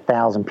gets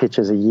 1,000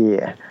 pitches a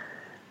year,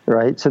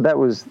 right? So that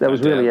was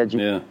really edgy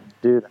to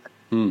do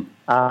that.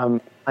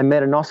 I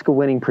met an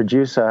Oscar-winning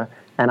producer,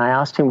 and I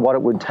asked him what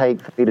it would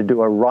take for me to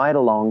do a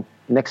ride-along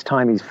next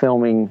time he's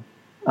filming,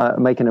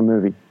 making a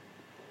movie.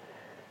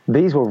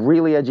 These were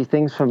really edgy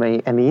things for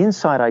me, and the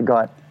insight I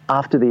got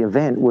after the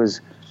event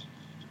was,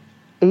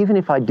 even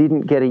if I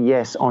didn't get a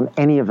yes on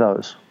any of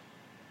those,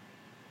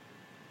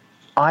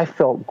 I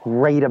felt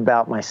great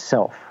about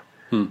myself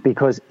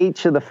because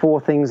each of the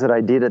 4 things that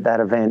I did at that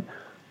event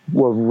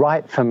were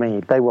right for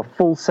me. They were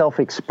full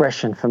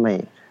self-expression for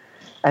me.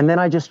 And then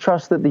I just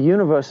trust that the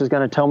universe is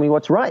going to tell me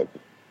what's right.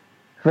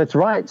 If it's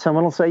right,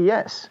 someone will say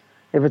yes.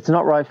 If it's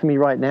not right for me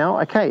right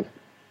now, okay,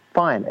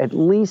 fine. At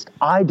least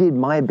I did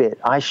my bit.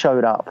 I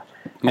showed up.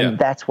 And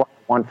that's what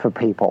I want for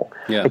people.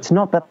 Yeah. It's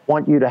not that I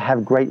want you to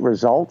have great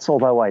results,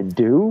 although I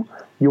do.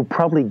 You'll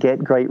probably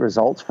get great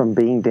results from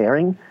being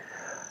daring.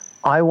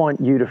 I want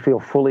you to feel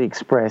fully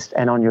expressed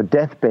and on your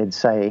deathbed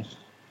say,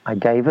 I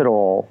gave it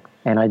all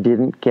and I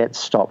didn't get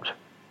stopped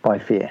by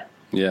fear.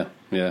 Yeah.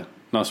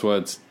 Nice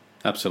words.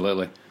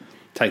 Absolutely.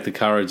 Take the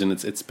courage, and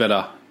it's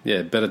better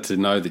to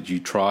know that you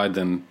tried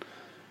than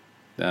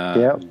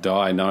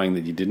die knowing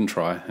that you didn't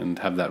try and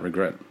have that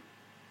regret.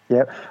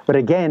 Yeah. But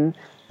again,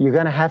 you're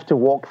going to have to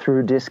walk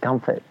through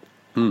discomfort.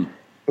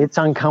 It's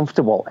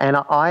uncomfortable. And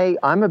I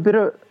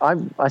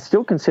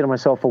still consider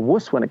myself a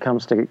wuss when it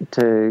comes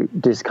to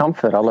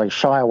discomfort. I like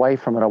shy away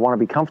from it. I want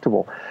to be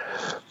comfortable.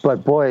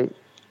 But boy,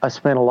 I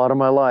spent a lot of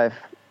my life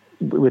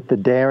with the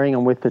daring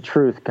and with the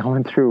truth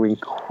going through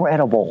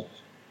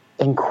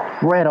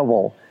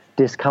incredible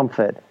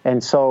discomfort.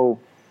 And so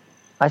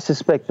I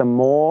suspect the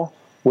more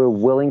we're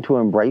willing to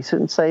embrace it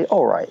and say,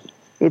 all right,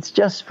 it's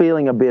just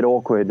feeling a bit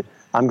awkward,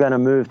 I'm going to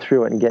move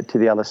through it and get to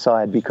the other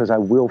side because I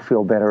will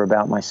feel better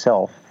about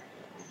myself.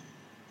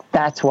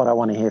 That's what I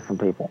want to hear from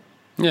people.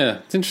 Yeah,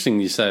 it's interesting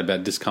you say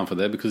about discomfort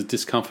there, because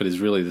discomfort is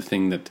really the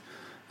thing that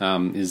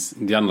is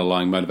the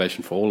underlying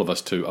motivation for all of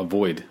us to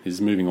avoid,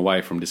 is moving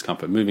away from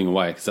discomfort, moving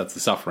away, because that's the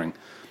suffering,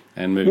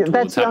 and moving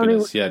towards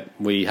happiness. Yet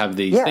we have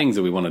these things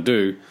that we want to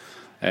do,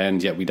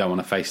 and yet we don't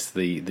want to face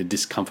the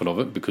discomfort of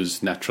it,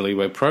 because naturally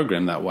we're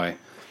programmed that way.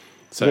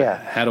 So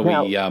how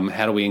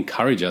do we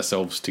encourage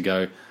ourselves to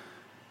go,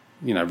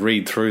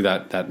 read through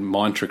that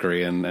mind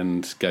trickery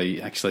and go,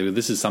 actually,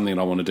 this is something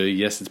that I want to do.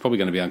 Yes, it's probably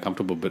going to be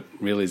uncomfortable, but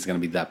really it's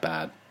going to be that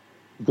bad.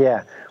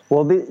 Yeah.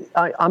 Well,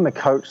 I'm a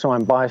coach, so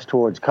I'm biased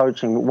towards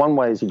coaching. One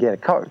way is you get a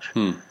coach,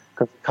 because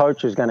the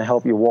coach is going to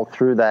help you walk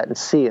through that and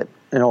see it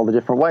in all the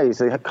different ways.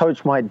 A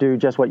coach might do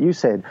just what you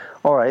said.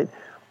 All right,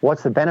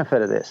 what's the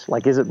benefit of this?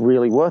 Like, is it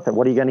really worth it?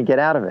 What are you going to get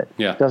out of it?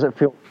 Yeah. Does it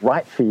feel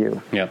right for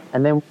you? Yeah.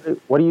 And then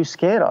what are you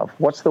scared of?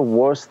 What's the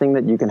worst thing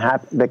that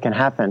that can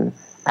happen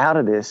out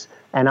of this?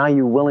 And are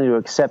you willing to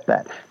accept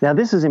that? Now,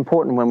 this is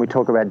important when we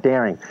talk about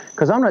daring,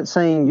 because I'm not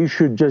saying you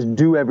should just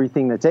do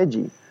everything that's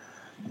edgy.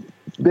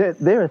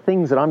 There are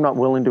things that I'm not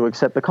willing to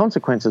accept the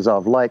consequences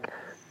of, like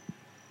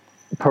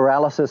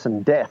paralysis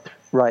and death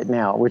right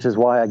now, which is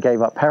why I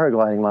gave up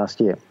paragliding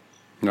last year.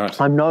 Right.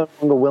 I'm no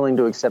longer willing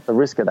to accept the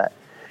risk of that.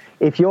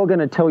 If you're going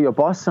to tell your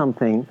boss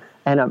something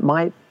and it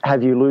might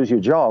have you lose your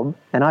job,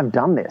 and I've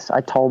done this.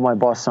 I told my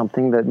boss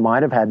something that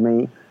might have had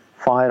me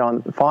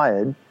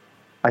fired.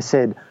 I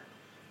said,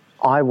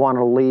 I want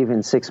to leave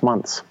in 6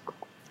 months.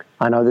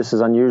 I know this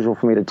is unusual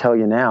for me to tell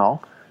you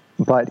now,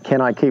 but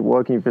can I keep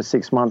working for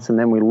 6 months and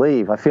then we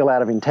leave? I feel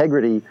out of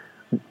integrity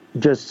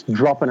just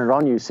dropping it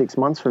on you 6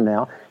 months from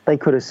now. They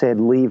could have said,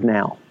 leave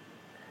now.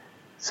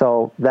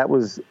 So that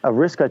was a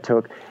risk I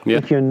took. Yeah.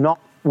 If you're not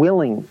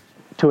willing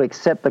to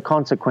accept the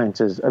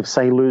consequences of,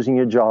 say, losing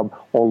your job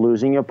or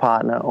losing your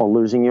partner or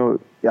losing your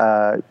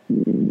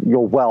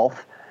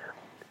wealth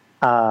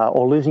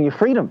or losing your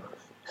freedom,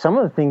 some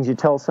of the things you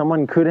tell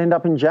someone could end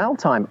up in jail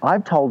time.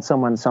 I've told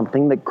someone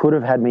something that could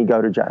have had me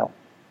go to jail.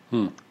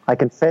 I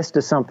confessed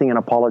to something and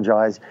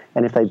apologized,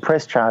 and if they'd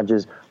pressed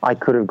charges, I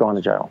could have gone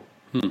to jail.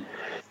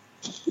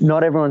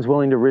 Not everyone's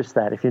willing to risk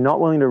that. If you're not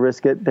willing to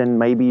risk it, then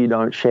maybe you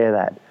don't share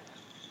that.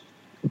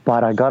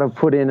 But I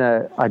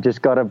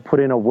just got to put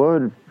in a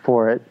word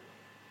for it.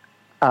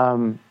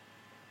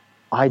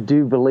 I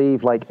do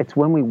believe, like, it's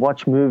when we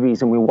watch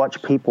movies and we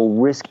watch people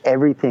risk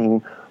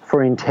everything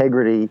for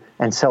integrity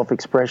and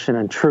self-expression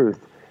and truth.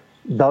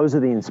 Those are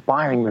the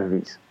inspiring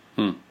movies.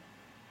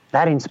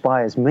 That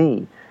inspires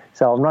me.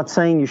 So I'm not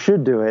saying you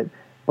should do it,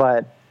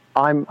 but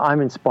I'm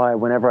inspired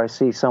whenever I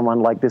see someone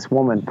like this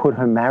woman put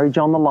her marriage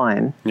on the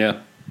line.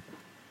 Yeah.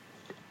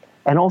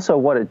 And also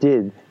what it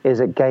did is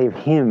it gave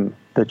him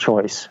the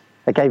choice.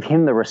 It gave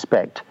him the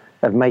respect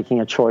of making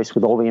a choice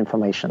with all the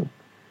information.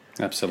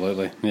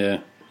 Absolutely.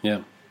 Yeah.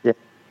 Yeah. Yeah.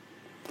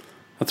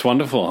 That's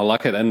wonderful. I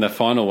like it. And the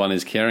final one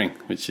is caring,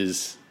 which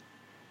is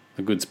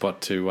a good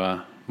spot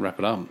to wrap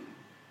it up.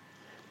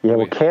 Yeah,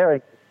 well,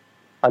 caring,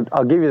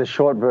 I'll give you the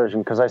short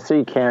version because I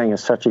see caring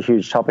as such a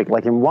huge topic.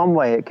 Like, in one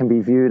way, it can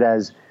be viewed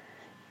as,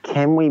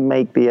 can we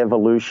make the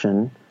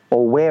evolution,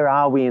 or where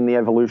are we in the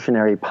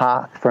evolutionary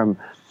path from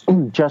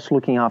just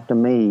looking after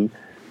me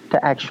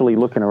to actually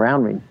looking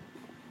around me,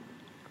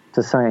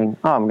 to saying,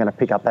 oh, I'm going to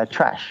pick up that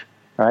trash,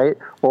 right?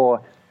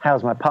 Or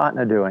how's my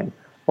partner doing?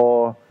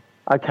 Or,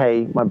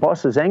 okay, my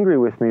boss is angry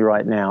with me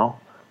right now,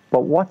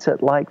 but what's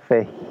it like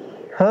for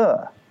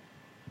her?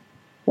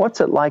 What's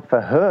it like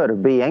for her to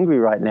be angry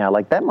right now?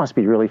 Like, that must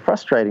be really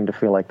frustrating to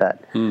feel like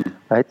that,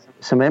 right?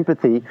 Some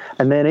empathy.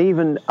 And then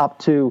even up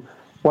to,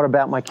 what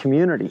about my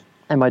community?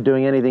 Am I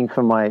doing anything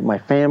for my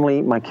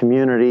family, my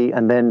community?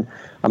 And then,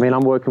 I mean,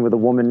 I'm working with a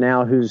woman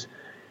now who's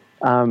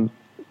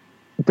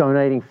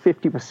donating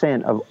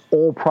 50% of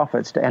all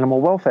profits to animal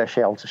welfare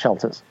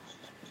shelters.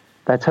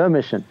 That's her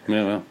mission.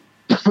 Yeah, well.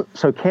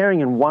 So caring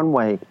in one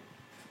way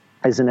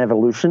is an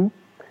evolution,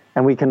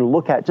 and we can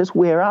look at just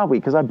where are we,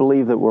 because I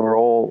believe that we're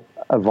all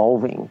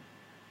evolving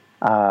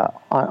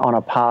on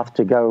a path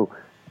to go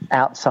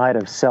outside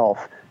of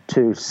self,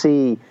 to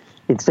see,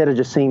 instead of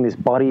just seeing this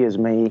body as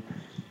me,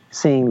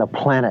 seeing the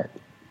planet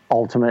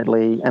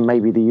ultimately, and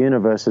maybe the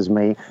universe as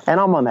me. And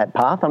I'm on that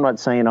path. I'm not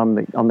saying I'm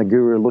the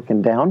guru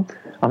looking down.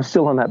 I'm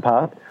still on that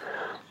path.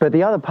 But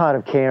the other part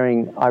of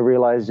caring, I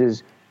realized,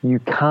 is you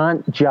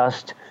can't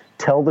just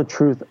tell the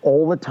truth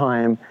all the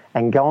time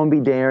and go and be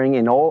daring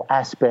in all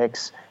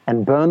aspects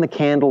and burn the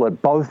candle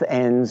at both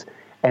ends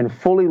and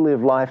fully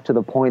live life to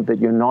the point that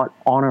you're not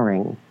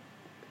honoring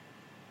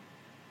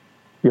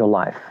your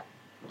life.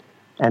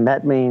 And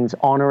that means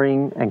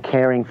honoring and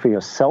caring for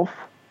yourself,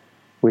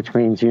 which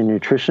means your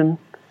nutrition,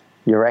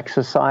 your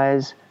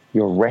exercise,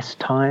 your rest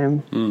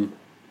time,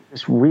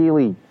 just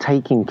really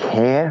taking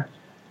care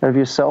of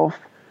yourself,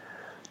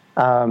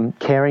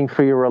 caring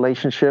for your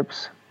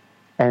relationships,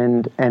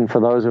 and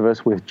for those of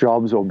us with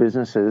jobs or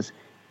businesses,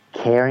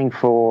 caring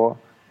for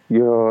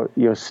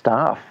your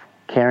staff,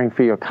 caring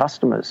for your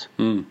customers,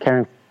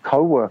 caring for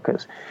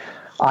co-workers.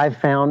 I've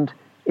found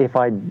if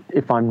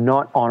I'm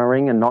not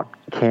honoring and not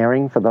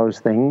caring for those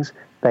things,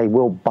 they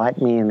will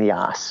bite me in the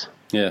ass.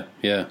 Yeah,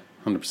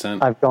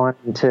 100%. I've gone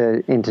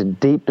into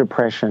deep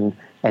depression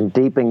and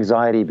deep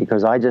anxiety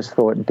because I just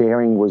thought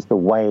daring was the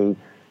way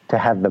to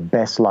have the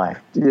best life.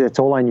 That's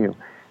all I knew.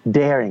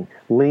 Daring,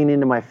 lean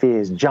into my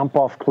fears, jump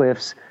off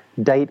cliffs,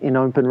 date in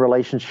open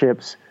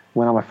relationships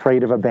when I'm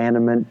afraid of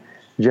abandonment,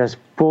 just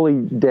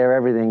fully dare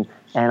everything.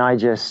 And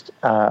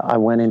I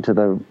went into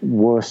the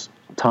worst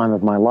time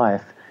of my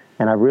life,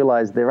 and I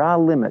realized there are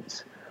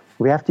limits.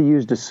 We have to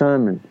use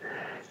discernment.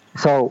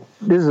 So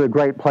this is a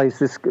great place.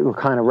 This will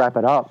kind of wrap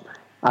it up.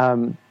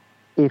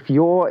 If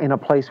you're in a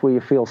place where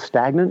you feel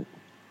stagnant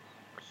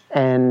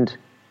and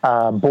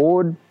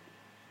bored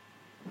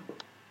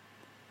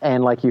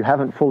and like you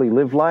haven't fully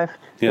lived life,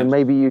 then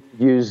maybe you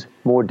use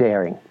more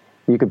daring.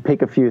 You could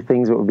pick a few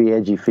things that would be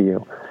edgy for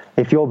you.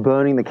 If you're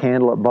burning the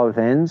candle at both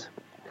ends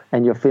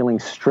and you're feeling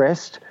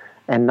stressed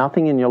and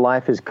nothing in your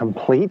life is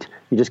complete,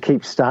 you just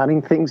keep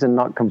starting things and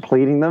not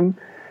completing them,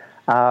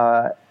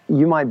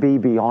 you might be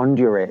beyond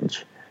your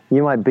edge.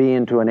 You might be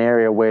into an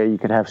area where you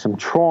could have some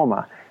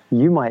trauma.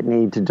 You might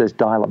need to just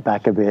dial it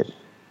back a bit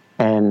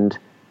and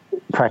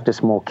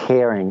practice more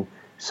caring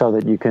so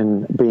that you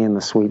can be in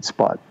the sweet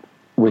spot,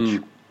 which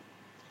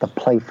the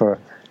play for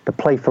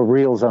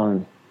real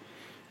zone.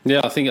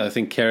 Yeah, I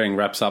think caring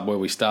wraps up where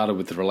we started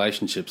with the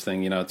relationships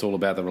thing. It's all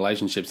about the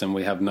relationships, and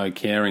we have no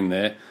caring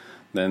there,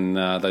 then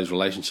those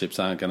relationships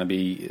aren't going to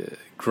be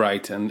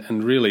great.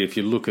 And really, if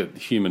you look at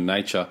human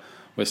nature,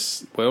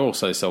 we're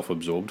also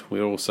self-absorbed.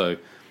 We're also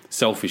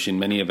selfish in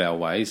many of our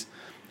ways,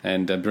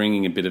 and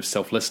bringing a bit of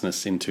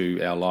selflessness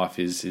into our life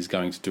is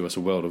going to do us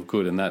a world of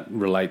good. And that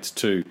relates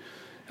to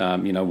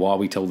why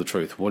we tell the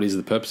truth. What is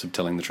the purpose of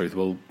telling the truth?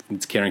 Well,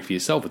 it's caring for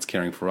yourself. It's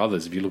caring for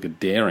others. If you look at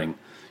daring,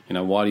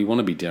 why do you want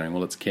to be daring?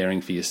 Well, it's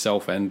caring for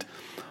yourself, and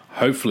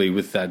hopefully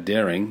with that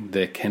daring,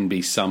 there can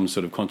be some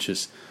sort of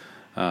conscious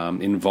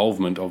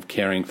involvement of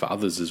caring for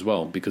others as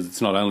well, because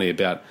it's not only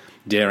about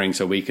daring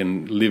so we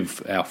can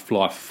live our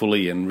life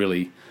fully and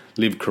really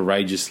live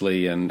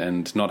courageously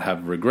and not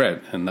have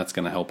regret, and that's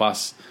going to help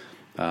us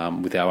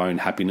with our own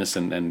happiness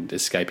and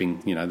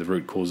escaping, the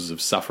root causes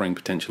of suffering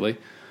potentially.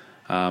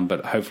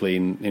 But hopefully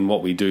in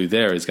what we do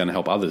there is going to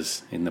help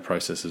others in the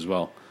process as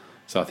well.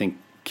 So I think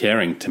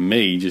caring, to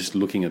me, just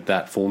looking at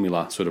that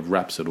formula sort of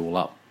wraps it all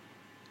up.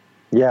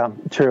 Yeah,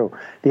 true.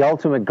 The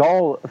ultimate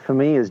goal for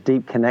me is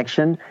deep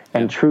connection,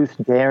 and truth,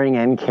 daring,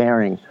 and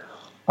caring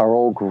are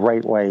all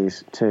great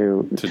ways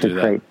to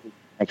create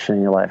connection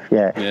in your life.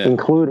 Yeah,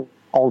 including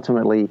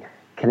ultimately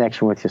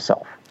connection with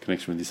yourself.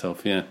 Connection with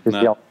yourself, yeah.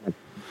 The ultimate.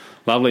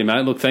 Lovely,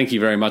 mate. Look, thank you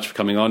very much for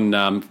coming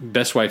on.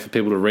 Best way for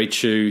people to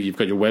reach you, you've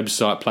got your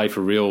website,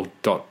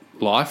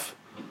 playforreal.life.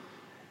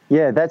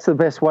 Yeah, that's the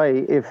best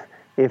way.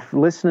 If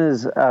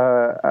listeners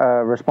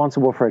are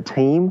responsible for a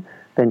team,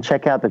 then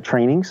check out the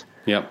trainings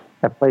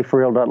at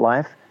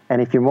playforreal.life.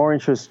 And if you're more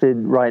interested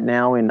right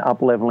now in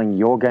up-leveling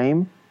your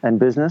game and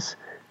business,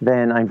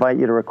 then I invite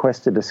you to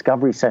request a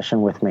discovery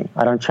session with me.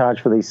 I don't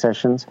charge for these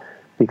sessions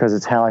because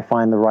it's how I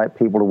find the right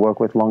people to work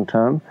with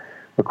long-term.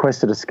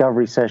 Request a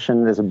discovery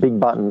session. There's a big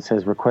button that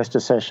says request a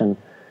session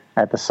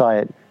at the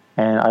site,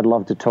 and I'd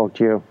love to talk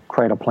to you,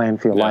 create a plan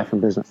for your life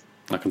and business.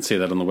 I can see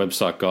that on the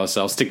website, guys.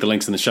 So I'll stick the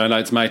links in the show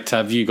notes, mate.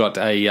 Have you got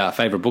a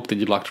favourite book that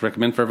you'd like to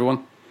recommend for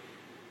everyone?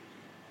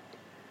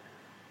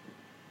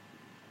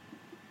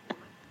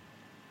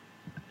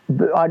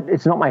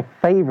 It's not my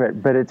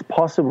favourite, but it's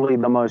possibly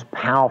the most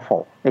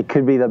powerful. It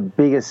could be the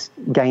biggest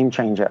game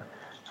changer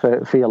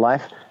for your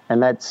life,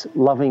 and that's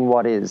Loving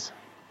What Is.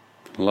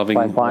 Loving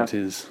What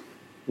Is.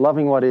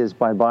 Loving What Is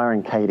by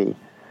Byron Katie.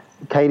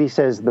 Katie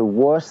says the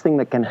worst thing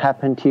that can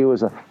happen to you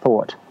is a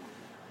thought.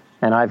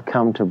 And I've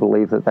come to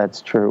believe that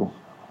that's true.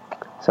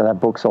 So that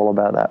book's all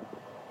about that.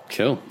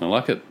 Cool. I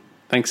like it.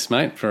 Thanks,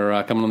 mate,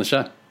 for coming on the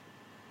show.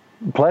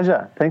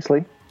 Pleasure. Thanks,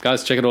 Lee.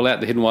 Guys, check it all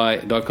out,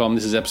 thehiddenwhy.com.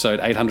 This is episode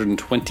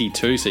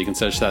 822, so you can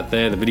search that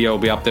there. The video will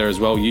be up there as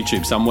well,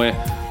 YouTube somewhere.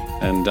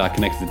 And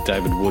connect with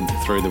David Wood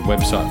through the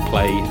website,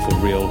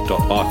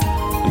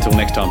 playforreal.life. Until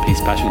next time, peace,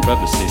 passion, and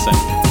purpose. See you soon.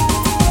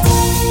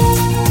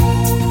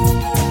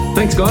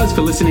 Thanks, guys,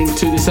 for listening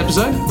to this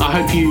episode. I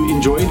hope you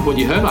enjoyed what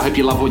you heard. I hope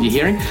you love what you're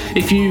hearing.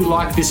 If you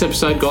like this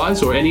episode,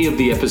 guys, or any of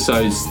the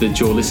episodes that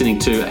you're listening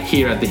to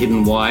here at The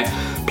Hidden Why,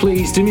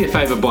 please do me a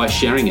favor by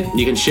sharing it.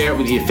 You can share it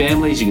with your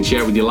families. You can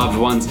share it with your loved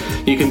ones.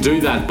 You can do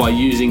that by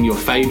using your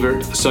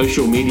favorite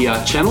social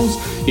media channels,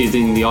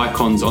 using the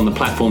icons on the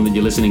platform that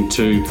you're listening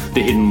to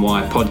The Hidden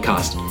Why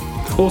podcast.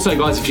 Also,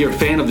 guys, if you're a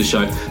fan of the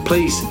show,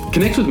 please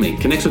connect with me.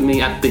 Connect with me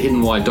at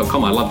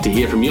thehiddenwhy.com. I love to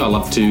hear from you. I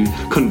love to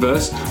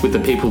converse with the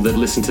people that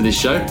listen to this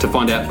show to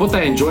find out what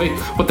they enjoy,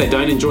 what they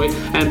don't enjoy,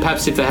 and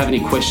perhaps if they have any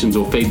questions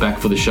or feedback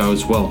for the show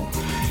as well.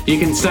 You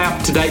can stay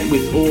up to date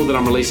with all that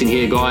I'm releasing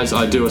here, guys.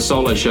 I do a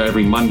solo show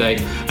every Monday,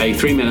 a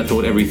 3-minute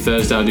thought every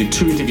Thursday. I do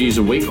 2 interviews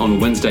a week on a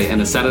Wednesday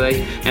and a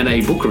Saturday, and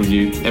a book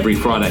review every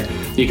Friday.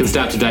 You can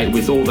stay up to date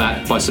with all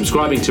that by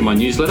subscribing to my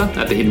newsletter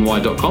at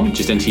thehiddenwhy.com.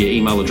 Just enter your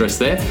email address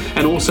there,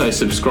 and also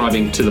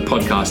subscribing to the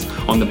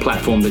podcast on the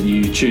platform that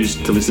you choose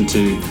to listen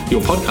to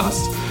your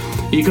podcasts.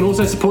 You can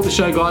also support the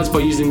show, guys,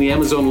 by using the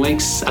Amazon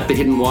links at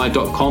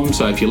thehiddenwhy.com.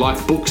 So if you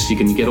like books, you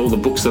can get all the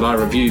books that I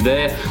review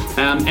there,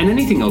 and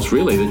anything else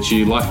really that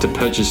you like to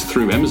purchase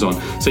through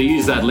Amazon. So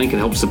use that link, it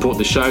helps support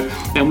the show.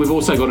 And we've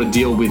also got a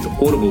deal with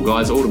Audible,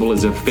 guys. Audible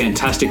is a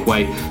fantastic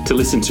way to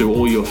listen to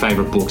all your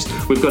favorite books.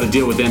 We've got a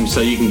deal with them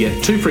so you can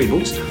get 2 free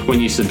books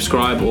when you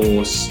subscribe,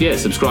 or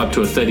subscribe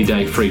to a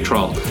 30-day free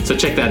trial. So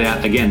check that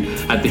out again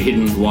at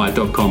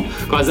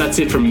thehiddenwhy.com. Guys, that's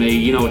it from me.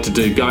 You know what to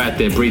do. Go out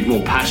there, breathe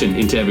more passion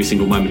into every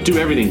single moment.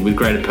 Do everything with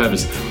greater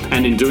purpose,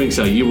 and in doing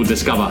so you will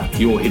discover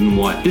your hidden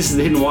why. This is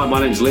The Hidden Why. My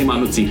name is Lee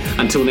Marnuzzi.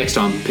 Until next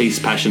time, peace,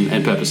 passion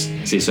and purpose.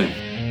 See you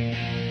soon.